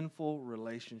sinful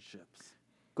relationships.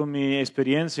 Con mi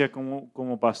experiencia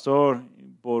como pastor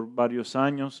por varios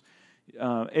años,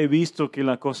 he visto que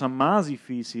la cosa más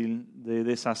difícil de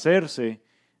deshacerse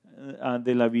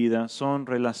de la vida son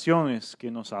relaciones que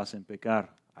nos hacen pecar.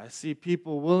 I see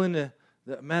people willing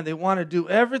they want to do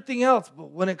everything else,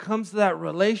 but when it comes to that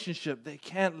relationship, they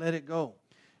can't let it go.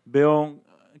 Veo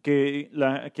que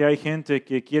hay gente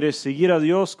que quiere seguir a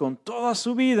Dios con toda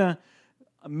su vida,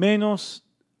 menos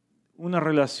una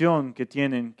relación que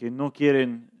tienen, que no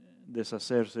quieren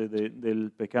deshacerse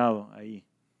del pecado ahí.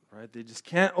 Right? They just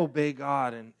can't obey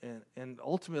God, and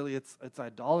ultimately it's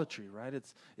idolatry, right?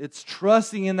 It's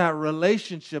trusting in that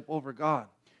relationship over God.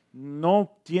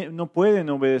 No pueden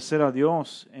obedecer a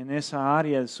Dios en esa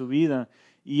área de su vida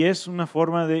y es una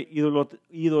forma de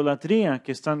idolatría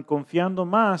que están confiando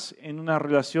más en una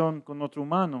relación con otro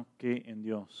humano que en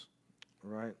Dios.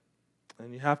 Right.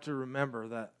 And you have to remember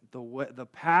that the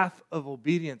path of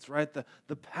obedience, right?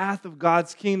 The path of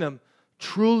God's kingdom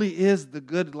truly is the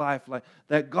good life, like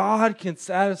that God can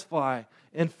satisfy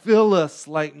and fill us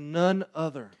like none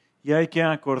other. Y hay que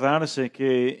acordarse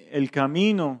que el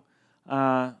camino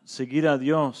a seguir a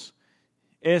Dios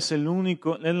es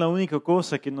la única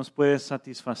cosa que nos puede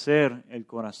satisfacer el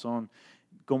corazón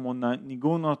como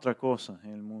ninguna otra cosa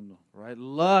en el mundo. Right?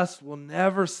 Lust will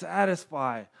never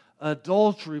satisfy.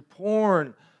 adultery,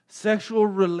 porn, sexual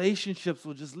relationships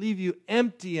will just leave you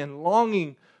empty and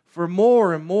longing for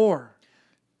more and more.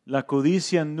 La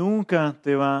codicia nunca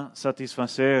te va a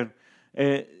satisfacer.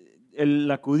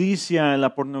 La codicia,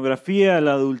 la pornografía, el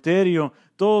adulterio,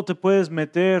 todo te puedes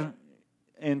meter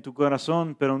en tu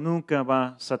corazón, pero nunca va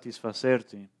a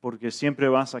satisfacerte, porque siempre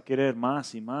vas a querer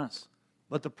más y más.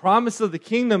 But the promise of the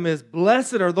kingdom is,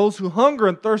 blessed are those who hunger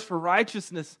and thirst for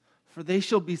righteousness, for they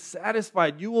shall be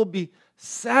satisfied. You will be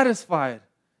satisfied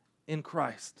in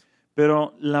Christ.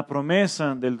 Pero la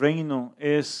promesa del reino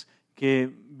es que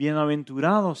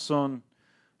bienaventurados son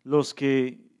los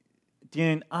que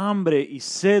tienen hambre y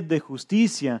sed de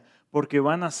justicia, porque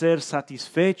van a ser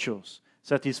satisfechos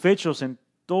en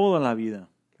toda la vida.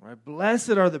 Right?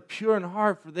 Blessed are the pure in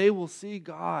heart, for they will see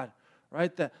God.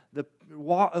 Right?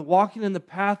 Walking in the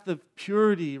path of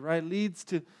purity, right, leads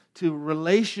to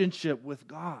relationship with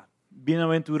God.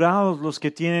 Bienaventurados los que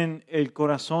tienen el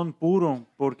corazón puro,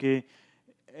 porque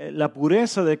la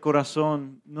pureza de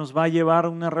corazón nos va a llevar a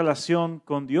una relación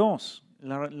con Dios,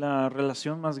 la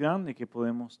relación más grande que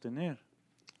podemos tener.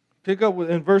 Pick up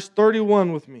in verse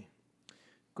 31 with me.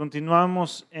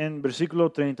 Continuamos en versículo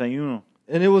 31.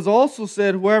 And it was also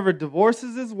said, whoever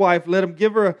divorces his wife, let him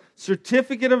give her a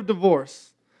certificate of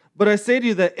divorce. But I say to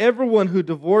you that everyone who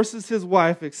divorces his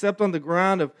wife, except on the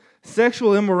ground of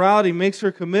sexual immorality, makes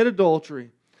her commit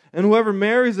adultery. And whoever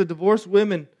marries a divorced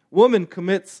woman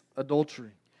commits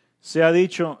adultery. Se ha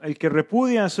dicho, el que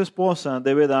repudia a su esposa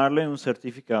debe darle un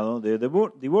certificado de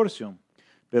divorcio.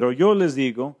 Pero yo les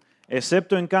digo,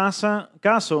 excepto en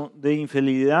caso de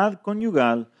infidelidad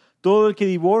conyugal, todo el que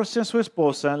divorcia a su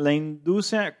esposa la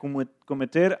induce a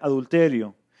cometer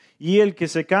adulterio. Y el que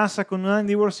se casa con una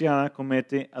divorciada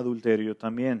comete adulterio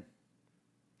también.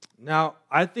 Now,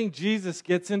 I think Jesus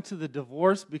gets into the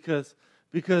divorce because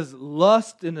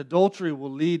lust and adultery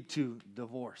will lead to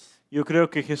divorce. Yo creo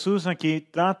que Jesús aquí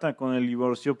trata con el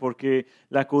divorcio porque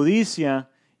la codicia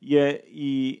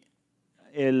y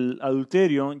el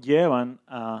adulterio llevan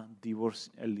a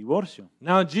el divorcio.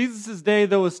 Now, in Jesus' day,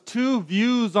 there was two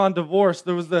views on divorce.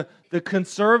 There was the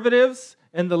conservatives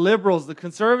and the liberals. The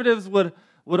conservatives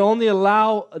would only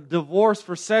allow a divorce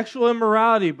for sexual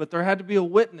immorality, but there had to be a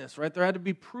witness, right? There had to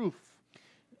be proof.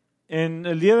 En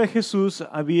el día de Jesús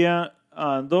había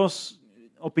dos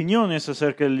opiniones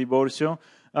acerca del divorcio.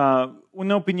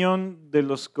 Una opinión de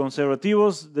los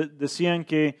conservativos decían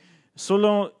que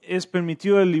solo es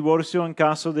permitido el divorcio en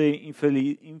caso de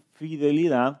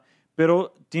infidelidad,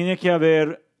 pero tiene que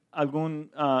haber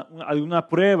alguna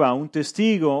prueba, un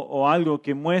testigo o algo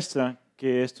que muestra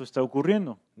que esto está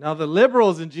ocurriendo. Now, the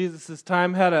liberals in Jesus'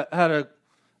 time had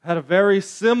a very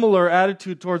similar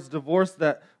attitude towards divorce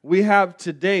that we have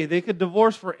today. They could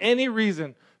divorce for any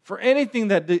reason, for anything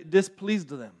that displeased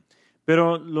them.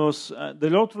 Pero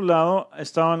del otro lado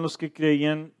estaban los que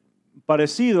creían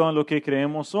parecido a lo que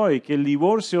creemos hoy, que el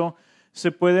divorcio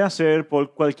se puede hacer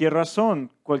por cualquier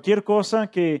razón. Cualquier cosa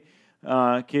que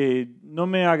no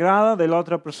me agrada de la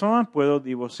otra persona, puedo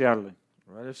divorciarle.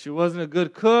 Right? If she wasn't a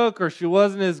good cook or she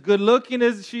wasn't as good looking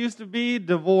as she used to be,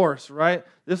 divorce, right?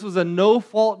 This was a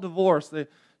no-fault divorce.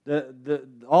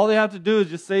 All they have to do is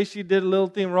just say she did a little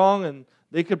thing wrong and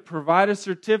they could provide a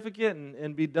certificate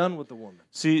and be done with the woman.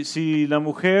 Si la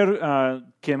mujer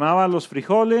quemaba los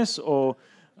frijoles o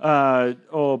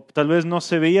tal vez no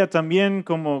se veía tan bien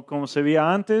como se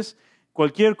veía antes,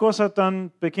 cualquier cosa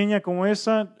tan pequeña como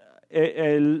esa,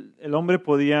 el hombre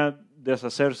podía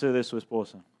deshacerse de su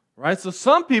esposa. Right? So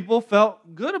some people felt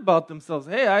good about themselves.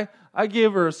 Hey, I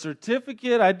gave her a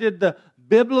certificate. I did the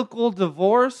biblical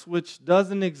divorce, which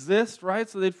doesn't exist, right?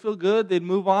 So they'd feel good. They'd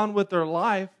move on with their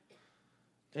life.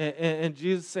 And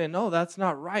Jesus said, no, that's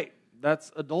not right.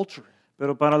 That's adultery.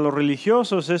 Pero para los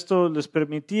religiosos esto les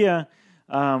permitía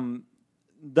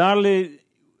darle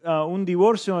un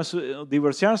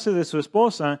divorciarse de su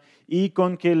esposa, y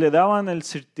con que le daban el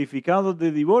certificado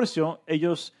de divorcio,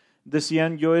 ellos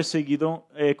decían, yo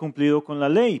he cumplido con la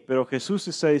ley. Pero Jesús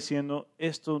está diciendo,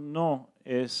 esto no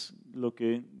es lo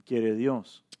que quiere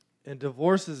Dios. And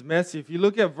divorce is messy. If you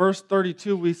look at verse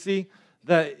 32, we see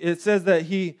that it says that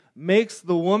he makes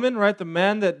the woman, right, the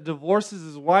man that divorces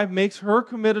his wife, makes her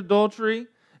commit adultery,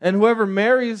 and whoever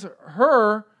marries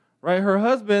her, right, her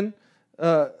husband,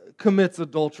 commits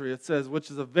adultery, it says,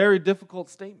 which is a very difficult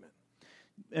statement.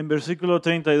 En versículo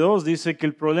 32 dice que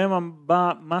el problema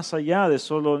va más allá de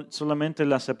solamente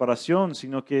la separación,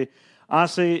 sino que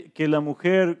hace que la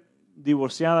mujer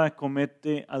divorciada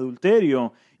comete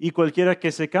adulterio, y cualquiera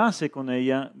que se case con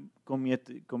ella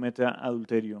comete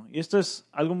adulterio. Y esto es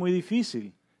algo muy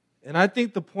difícil. And I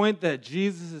think the point that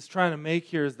Jesus is trying to make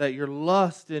here is that your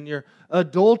lust and your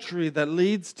adultery that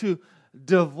leads to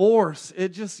divorce,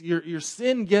 your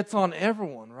sin gets on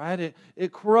everyone, right?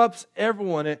 It corrupts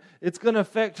everyone. It's going to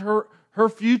affect her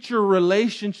future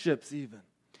relationships even.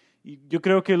 Y yo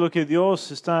creo que lo que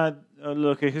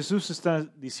Jesús está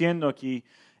diciendo aquí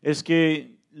es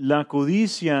que la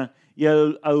codicia y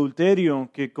el adulterio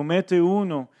que comete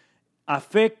uno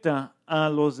afecta a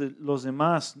los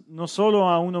demás, no solo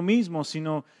a uno mismo,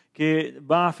 sino que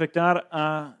va a afectar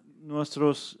a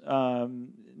nuestra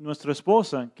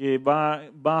esposa, que va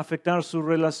a afectar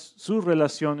sus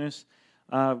relaciones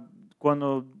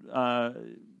cuando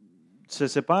se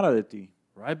separa de ti.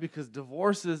 Right? Because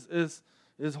divorce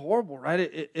is horrible, right?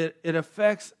 It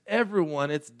affects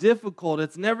everyone. It's difficult.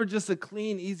 It's never just a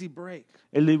clean, easy break.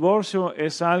 El divorcio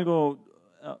es algo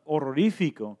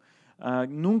horrorífico.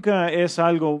 Nunca es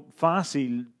algo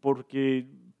fácil,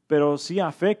 pero sí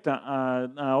afecta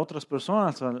a otras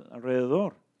personas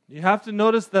alrededor. You have to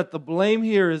notice that the blame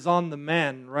here is on the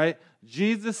man, right?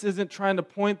 Jesus isn't trying to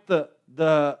point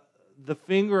the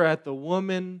finger at the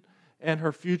woman and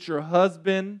her future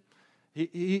husband.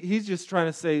 He's just trying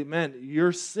to say, man,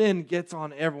 your sin gets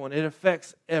on everyone. It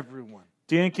affects everyone.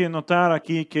 Tienen que notar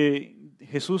aquí que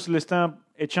Jesús le está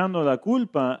echando la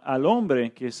culpa al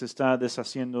hombre que se está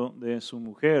deshaciendo de su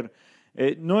mujer.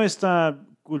 No está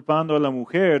culpando a la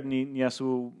mujer ni a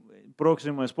su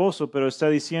próximo esposo, pero está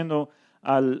diciendo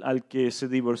al que se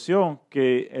divorció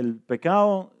que el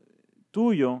pecado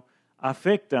tuyo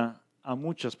afecta a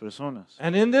muchas personas.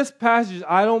 And in this passage,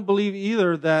 I don't believe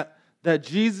either that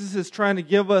Jesus is trying to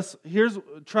give us,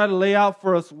 try to lay out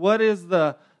for us what is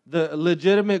the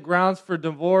legitimate grounds for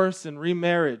divorce and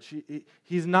remarriage.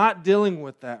 He's not dealing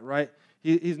with that, right?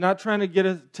 He's not trying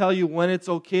to tell you when it's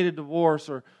okay to divorce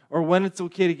or when it's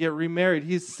okay to get remarried.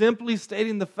 He's simply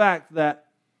stating the fact that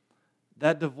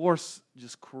divorce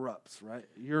just corrupts, right?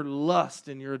 Your lust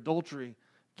and your adultery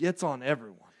gets on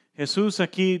everyone. Jesús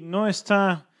aquí no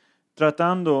está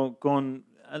tratando con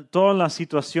todas las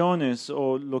situaciones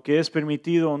o lo que es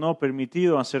permitido o no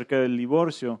permitido acerca del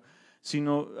divorcio,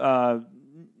 sino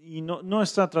y no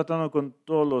está tratando con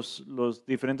todas las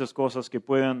diferentes cosas que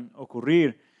puedan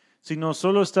ocurrir, sino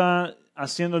solo está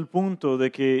haciendo el punto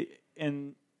de que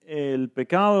el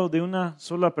pecado de una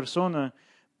sola persona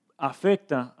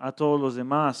afecta a todos los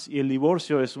demás y el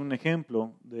divorcio es un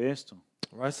ejemplo de esto.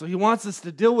 Right, so he wants us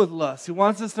to deal with lust. He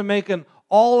wants us to make an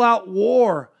all-out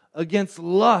war against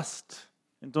lust.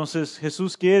 Entonces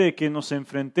Jesús quiere que nos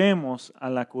enfrentemos a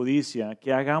la codicia,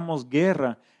 que hagamos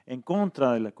guerra en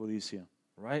contra de la codicia.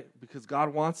 Right? Because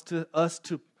God wants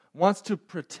to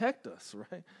protect us,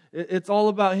 right? It's all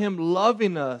about him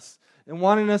loving us and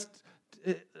wanting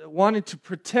to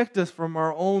protect us from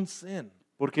our own sin.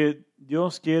 Porque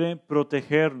Dios quiere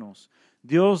protegernos.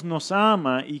 Dios nos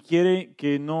ama y quiere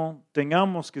que no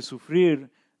tengamos que sufrir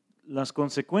las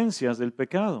consecuencias del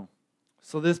pecado.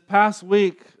 So this last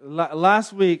week,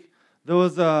 there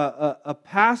was a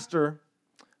pastor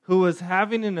who was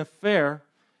having an affair,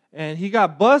 and he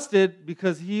got busted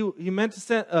because he meant to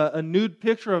send a nude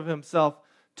picture of himself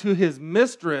to his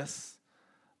mistress,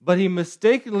 but he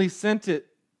mistakenly sent it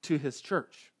to his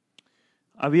church.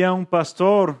 Había un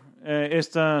pastor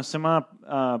esta semana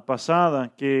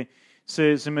pasada que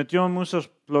se metió en muchos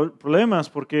problemas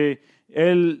porque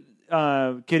él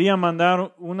quería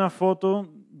mandar una foto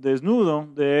desnudo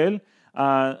de él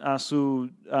a su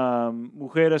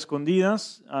mujer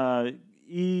escondidas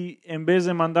y en vez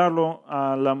de mandarlo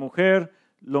a la mujer,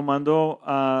 lo mandó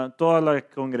a toda la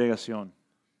congregación.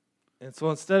 And so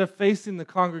instead of facing the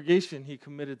congregation, he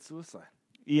committed suicide.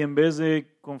 Y en vez de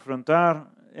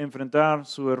enfrentar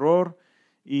su error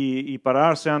y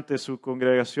pararse ante su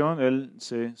congregación, él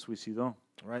se suicidó.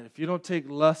 Right? If you don't take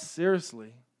lust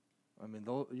seriously, I mean,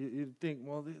 you think,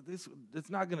 well, it's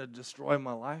not going to destroy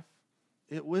my life.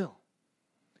 It will.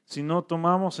 Si no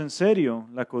tomamos en serio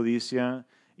la codicia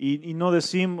y no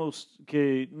decimos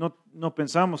que no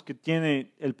pensamos que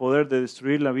tiene el poder de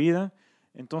destruir la vida,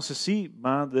 entonces sí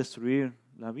va a destruir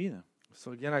la vida.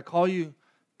 So again, I call you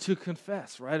to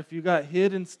confess, right? If you got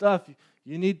hidden stuff,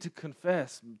 you need to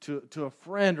confess to a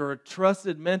friend or a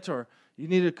trusted mentor. You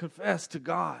need to confess to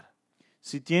God.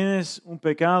 Si tienes un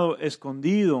pecado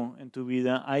escondido en tu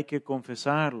vida, hay que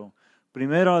confesarlo.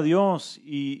 Primero a Dios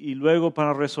y luego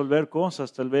para resolver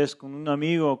cosas, tal vez con un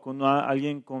amigo, con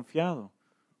alguien confiado,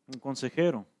 un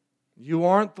consejero. You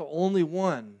aren't the only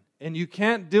one, and you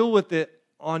can't deal with it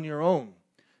on your own.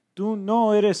 Tú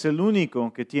no eres el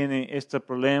único que tiene este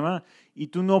problema y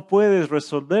tú no puedes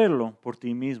resolverlo por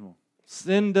ti mismo.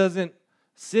 Sin doesn't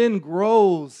Sin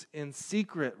grows in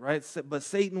secret, right? But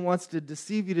Satan wants to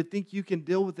deceive you to think you can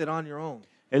deal with it on your own.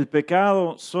 El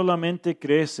pecado solamente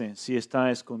crece si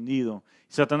está escondido.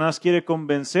 Satanás quiere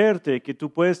convencerte que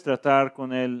tú puedes tratar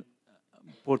con él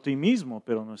por ti mismo,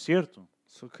 pero no es cierto.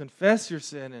 So confess your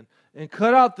sin and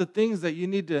cut out the things that you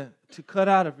need to cut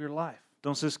out of your life.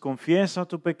 Entonces confiesa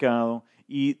tu pecado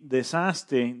y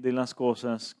deshazte de las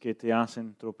cosas que te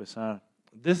hacen tropezar.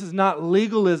 This is not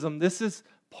legalism. This is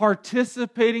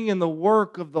participating in the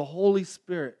work of the Holy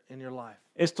Spirit in your life.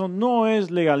 Esto no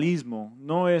es legalismo,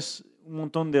 no es un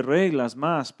montón de reglas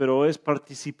más, pero es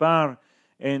participar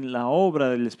en la obra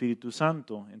del Espíritu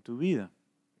Santo en tu vida.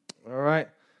 All right.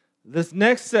 This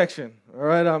next section. All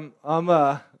right. I'm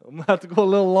gonna have to go a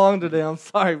little long today. I'm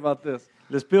sorry about this.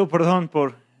 Les pido perdón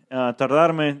por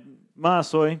tardarme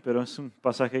más hoy, pero es un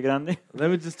pasaje grande. Let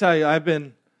me just tell you, I've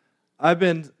been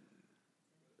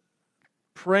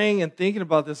praying and thinking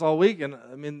about this all week, and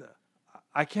I mean,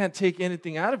 I can't take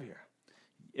anything out of here.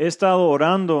 He estado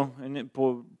orando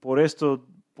por esto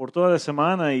por toda la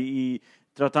semana y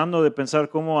tratando de pensar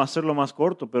cómo hacerlo más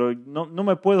corto, pero no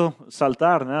me puedo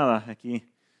saltar nada aquí.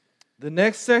 The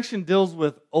next section deals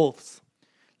with oaths.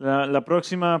 La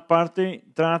próxima parte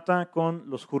trata con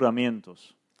los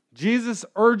juramentos. Jesus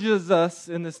urges us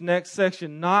in this next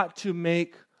section not to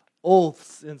make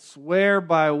oaths and swear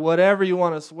by whatever you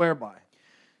want to swear by.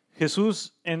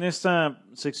 Jesús en esta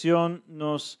sección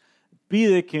nos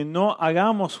pide que no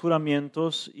hagamos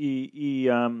juramentos y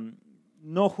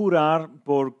no jurar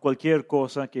por cualquier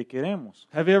cosa que queremos.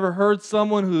 Have you ever heard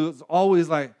someone who's always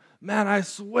like, man, I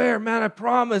swear, man, I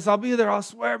promise, I'll be there, I'll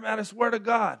swear, man, I swear to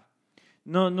God.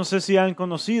 No sé si han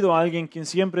conocido a alguien quien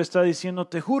siempre está diciendo,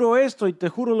 te juro esto y te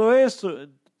juro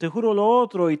te juro lo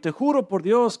otro y te juro por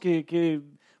Dios que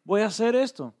voy a hacer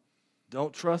esto.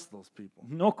 Don't trust those people.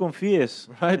 No confíes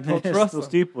Right? en Don't trust estos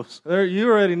them. tipos. You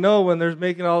already know when they're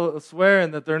making all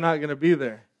swearing that they're not going to be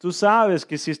there. Tú sabes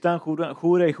que si están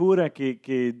jura y jura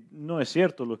que no es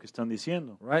cierto lo que están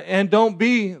diciendo. Right? And don't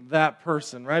be that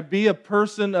person, right? Be a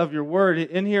person of your word.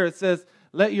 In here it says,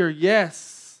 let your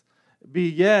yes be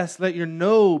yes, let your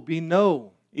no be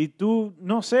no. Y tú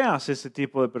no seas ese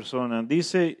tipo de persona.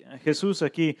 Dice Jesús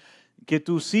aquí que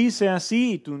tú sí seas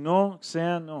sí y tú no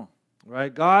sea no.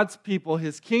 Right? God's people,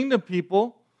 His kingdom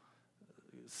people,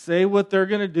 say what they're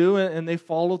going to do and they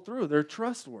follow through. They're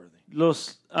trustworthy.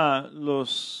 Las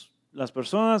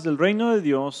personas del reino de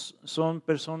Dios son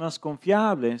personas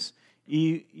confiables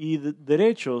y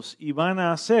derechos y van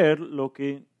a hacer lo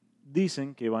que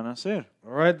dicen que van a hacer.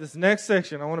 All right, this next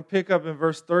section, I want to pick up in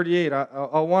verse 38.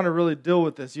 I want to really deal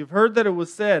with this. You've heard that it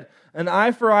was said, an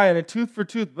eye for eye and a tooth for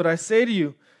tooth, but I say to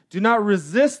you, do not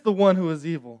resist the one who is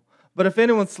evil. But if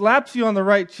anyone slaps you on the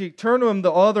right cheek, turn to him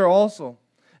the other also.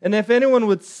 And if anyone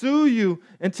would sue you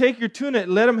and take your tunic,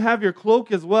 let him have your cloak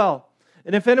as well.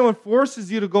 And if anyone forces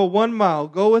you to go 1 mile,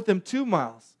 go with him 2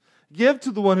 miles. Give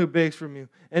to the one who begs from you,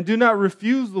 and do not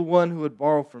refuse the one who would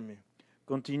borrow from you.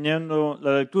 Continuando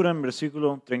la lectura en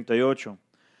versículo 38.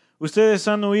 Ustedes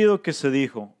han oído que se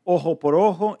dijo, ojo por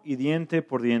ojo y diente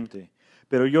por diente.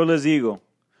 Pero yo les digo,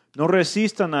 no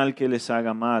resistan al que les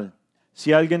haga mal.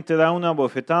 Si alguien te da una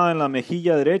bofetada en la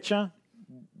mejilla derecha,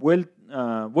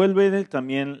 vuélvele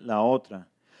también la otra.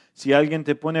 Si alguien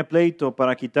te pone pleito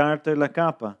para quitarte la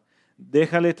capa,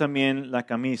 déjale también la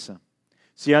camisa.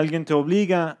 Si alguien te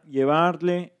obliga a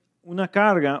llevarle una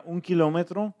carga 1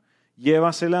 kilómetro,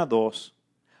 llévasela 2.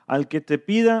 Al que te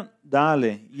pida,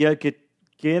 dale, y al que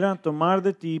quiera tomar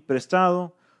de ti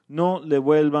prestado, no le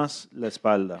vuelvas la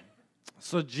espalda.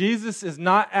 So Jesus is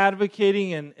not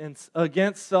advocating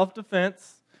against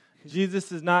self-defense.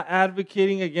 Jesus is not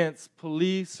advocating against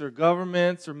police or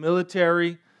governments or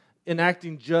military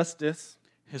enacting justice.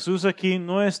 Jesús aquí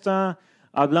no está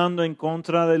hablando en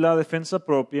contra de la defensa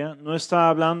propia, no está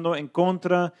hablando en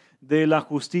contra de la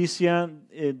justicia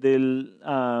de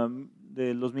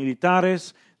los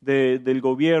militares, del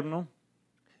gobierno.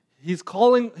 He's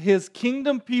calling His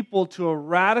kingdom people to a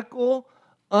radical,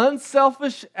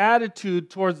 unselfish attitude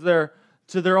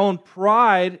to their own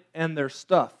pride and their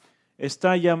stuff.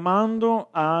 Está llamando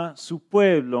a su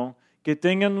pueblo que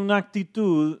tengan una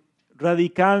actitud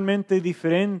radicalmente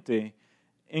diferente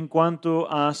en cuanto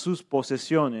a sus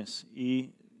posesiones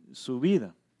y su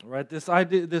vida. Right, this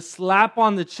idea, this slap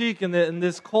on the cheek in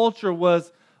this culture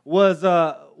was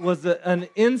an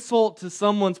insult to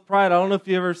someone's pride. I don't know if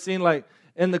you've ever seen like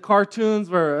in the cartoons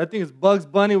where I think it's Bugs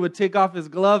Bunny would take off his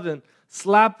glove and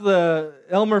slap the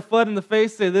Elmer Fudd in the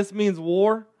face, say this means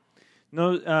war.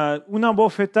 No, una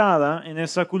bofetada en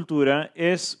esa cultura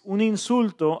es un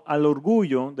insulto al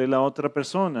orgullo de la otra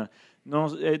persona. No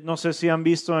sé si han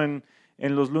visto en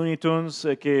en los Looney Tunes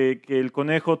que el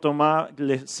conejo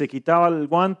se quitaba el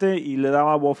guante y le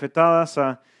daba bofetadas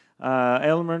a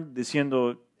Elmer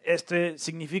diciendo, este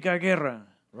significa guerra.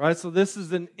 Right? So this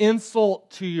is an insult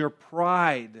to your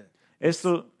pride.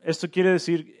 Esto quiere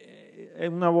decir,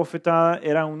 una bofetada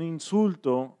era un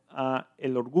insulto a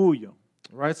el orgullo.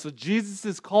 Right? So Jesus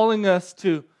is calling us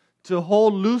to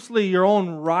hold loosely your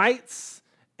own rights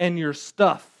and your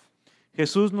stuff.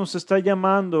 Jesús nos está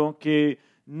llamando que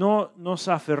no nos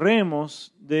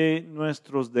aferremos de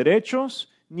nuestros derechos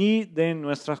ni de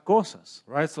nuestras cosas.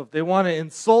 Right? So if they want to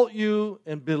insult you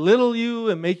and belittle you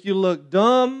and make you look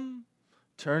dumb,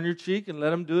 turn your cheek and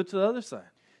let them do it to the other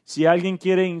side. Si alguien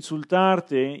quiere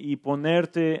insultarte y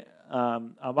ponerte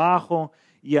abajo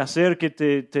y hacer que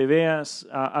te veas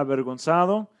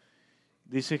avergonzado,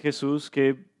 dice Jesús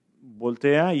que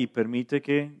voltea y permite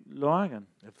que lo hagan.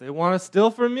 If they want to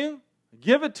steal from you,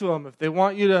 give it to them. If they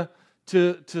want you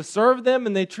to serve them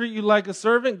and they treat you like a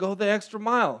servant, go the extra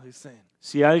mile, he's saying.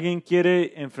 Si alguien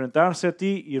quiere enfrentarse a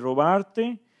ti y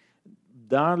robarte,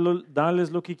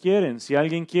 dales lo que quieren. Si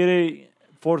alguien quiere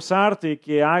forzarte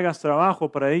que hagas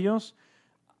trabajo para ellos,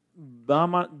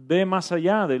 ve más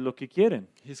allá de lo que quieren.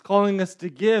 He's calling us to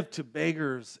give to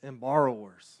beggars and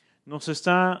borrowers. Nos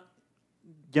está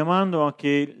llamando a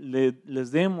que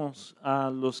les demos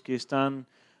a los que están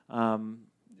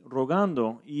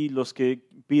rogando y los que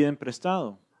piden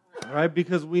prestado. Right?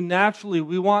 Because we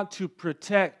want to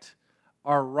protect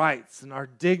our rights and our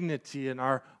dignity and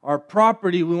our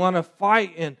property. We want to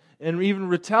fight and even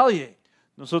retaliate.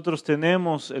 Nosotros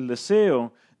tenemos el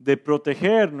deseo de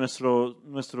proteger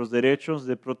nuestros derechos,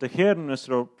 de proteger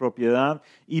nuestra propiedad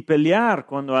y pelear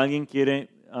cuando alguien quiere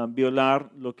violar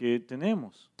lo que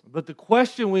tenemos. But the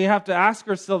question we have to ask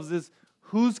ourselves is,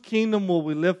 whose kingdom will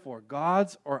we live for,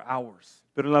 God's or ours?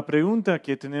 Pero la pregunta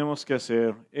que tenemos que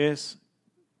hacer es,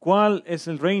 ¿cuál es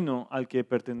el reino al que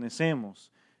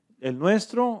pertenecemos? ¿El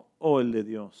nuestro o el de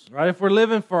Dios? Right? If we're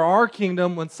living for our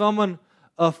kingdom, when someone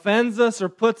offends us or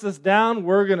puts us down,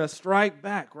 we're going to strike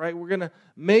back, right? We're going to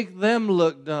make them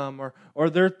look dumb, or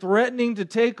they're threatening to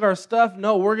take our stuff.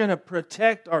 No, we're going to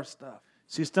protect our stuff.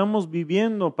 Si estamos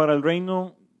viviendo para el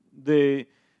reino de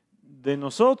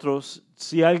nosotros,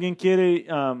 si alguien quiere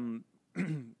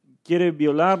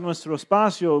violar nuestro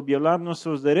espacio, violar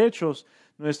nuestros derechos,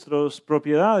 nuestras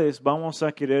propiedades, vamos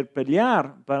a querer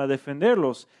pelear para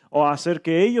defenderlos o hacer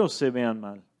que ellos se vean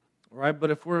mal. Right?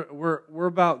 But if we're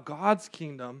about God's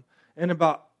kingdom and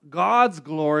about God's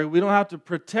glory, we don't have to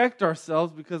protect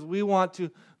ourselves because we want to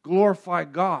glorify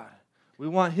God. We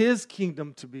want His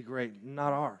kingdom to be great,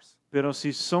 not ours. Pero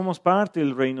si somos parte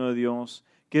del reino de Dios,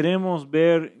 queremos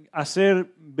hacer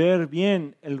ver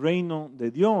bien el reino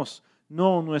de Dios,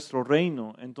 no nuestro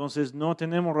reino. Entonces no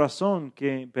tenemos razón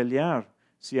que pelear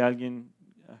si alguien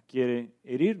quiere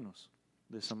herirnos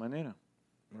de esa manera.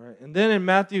 Right. And then in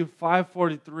Matthew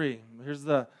 5:43,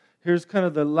 here's kind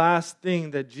of the last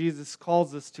thing that Jesus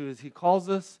calls us to, is He calls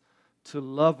us to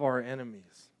love our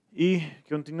enemies. Y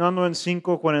continuando en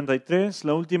 5:43,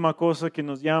 la última cosa que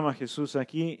nos llama Jesús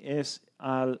aquí es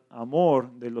al amor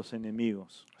de los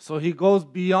enemigos. So He goes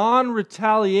beyond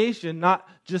retaliation, not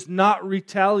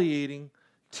retaliating,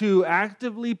 to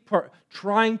actively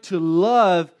trying to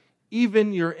love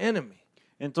even your enemy.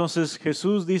 Entonces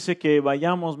Jesús dice que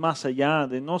vayamos más allá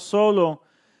de no solo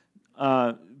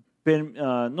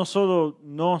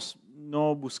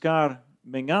no buscar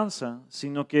venganza,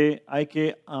 sino que hay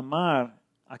que amar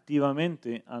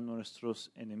activamente a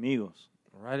nuestros enemigos.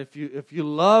 Right? If you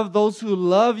love those who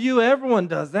love you, everyone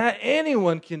does that.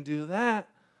 Anyone can do that.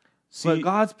 But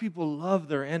God's people love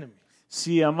their enemies.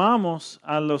 Si amamos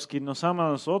a los que nos aman a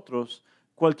nosotros,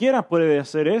 cualquiera puede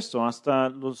hacer esto, hasta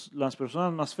las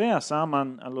personas más feas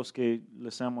aman a los que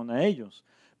les aman a ellos,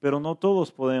 pero no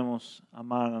todos podemos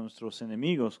amar a nuestros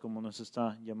enemigos como nos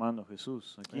está llamando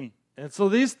Jesús aquí. And so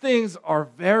these things are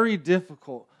very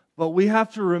difficult, but we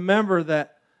have to remember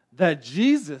that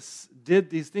Jesus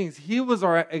did these things. He was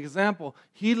our example.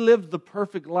 He lived the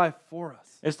perfect life for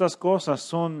us. Estas cosas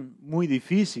son muy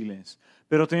difíciles,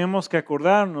 pero tenemos que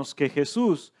acordarnos que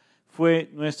Jesús fue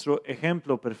nuestro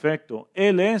ejemplo perfecto.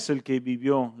 Él es el que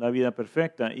vivió la vida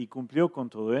perfecta y cumplió con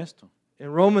todo esto.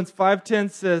 In Romans 5:10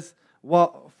 says,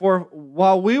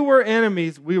 while we were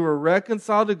enemies, we were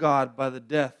reconciled to God by the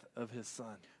death of His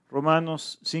Son.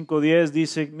 Romanos 5:10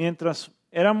 dice, mientras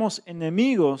éramos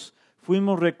enemigos,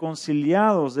 fuimos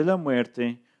reconciliados de la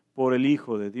muerte por el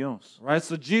Hijo de Dios. Right?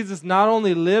 So Jesus not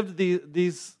only lived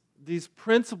these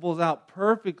principles out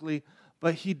perfectly,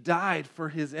 but He died for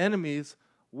His enemies,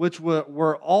 which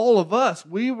were all of us.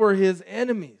 We were His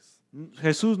enemies.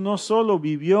 Jesús no solo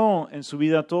vivió en su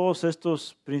vida todos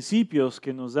estos principios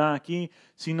que nos da aquí,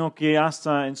 sino que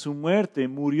hasta en su muerte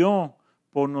murió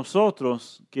por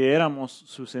nosotros que éramos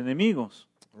sus enemigos.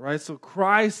 Right? So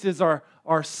Christ is our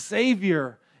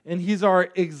Savior, and He's our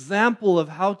example of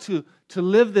how to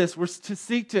live this. We're to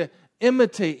seek to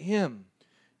imitate Him.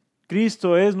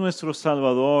 Cristo es nuestro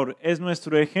Salvador, es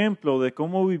nuestro ejemplo de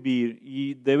cómo vivir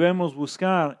y debemos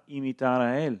buscar imitar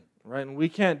a Él. Right? And we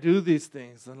can't do these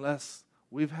things unless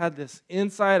we've had this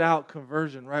inside-out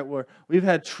conversion, right? Where we've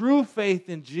had true faith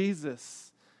in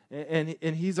Jesus,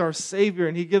 and He's our Savior,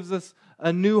 and He gives us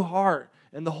a new heart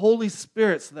and the Holy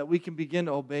Spirit so that we can begin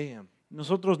to obey Him.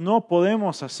 Nosotros no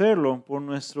podemos hacerlo por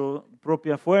nuestra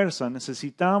propia fuerza.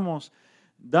 Necesitamos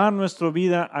dar nuestra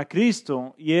vida a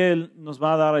Cristo y Él nos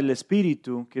va a dar el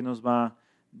Espíritu que nos va a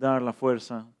dar la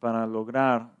fuerza para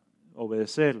lograr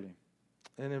obedecerle.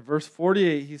 And in verse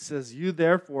 48, he says, "You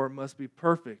therefore must be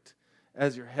perfect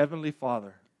as your heavenly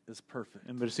Father is perfect."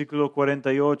 En versículo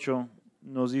 48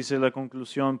 nos dice la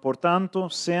conclusión, por tanto,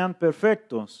 sean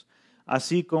perfectos,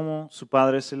 así como su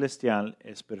Padre Celestial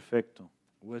es perfecto.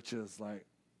 Which is like,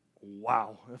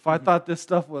 wow. If I thought this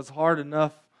stuff was hard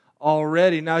enough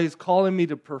already, now He's calling me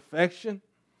to perfection.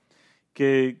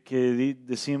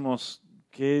 Decimos,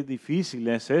 qué difícil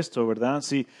es esto, ¿verdad?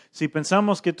 Si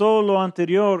pensamos que todo lo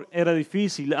anterior era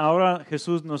difícil, ahora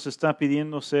Jesús nos está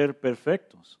pidiendo ser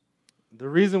perfectos. The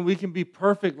reason we can be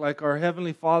perfect like our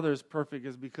Heavenly Father is perfect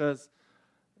is because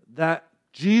that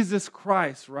Jesus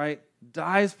Christ, right,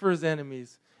 dies for His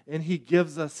enemies and He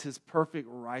gives us His perfect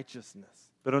righteousness.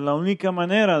 Pero la única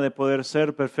manera de poder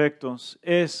ser perfectos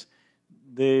es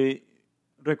de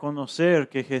reconocer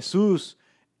que Jesús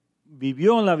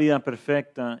vivió la vida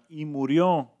perfecta y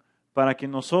murió para que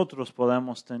nosotros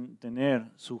podamos tener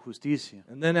su justicia.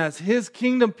 And then as His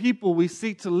kingdom people, we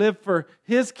seek to live for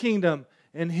His kingdom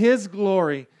and His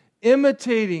glory,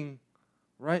 imitating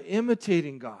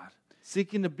God,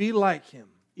 seeking to be like Him.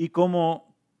 Y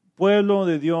como pueblo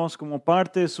de Dios, como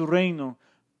parte de su reino,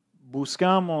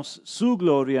 buscamos su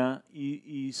gloria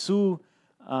y su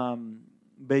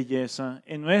belleza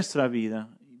en nuestra vida.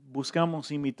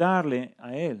 Buscamos imitarle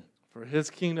a Él. For His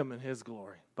kingdom and His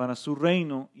glory. Para su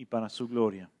reino y para su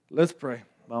gloria. Let's pray.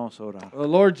 Vamos a orar.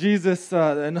 Lord Jesus,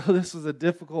 I know this was a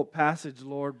difficult passage,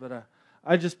 Lord, but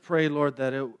I just pray, Lord,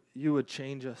 that You would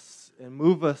change us and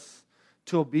move us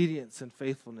to obedience and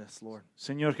faithfulness, Lord.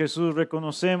 Señor Jesús,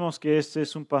 reconocemos que este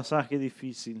es un pasaje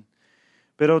difícil,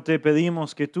 pero te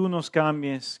pedimos que tú nos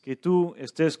cambies, que tú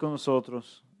estés con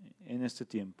nosotros en este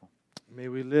tiempo. May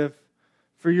we live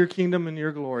for Your kingdom and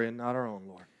Your glory and not our own,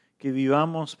 Lord. Que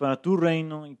vivamos para tu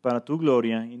reino y para tu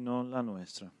gloria y no la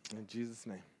nuestra. In Jesus'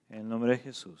 name. En el nombre de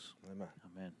Jesús. Amen.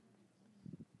 Amén.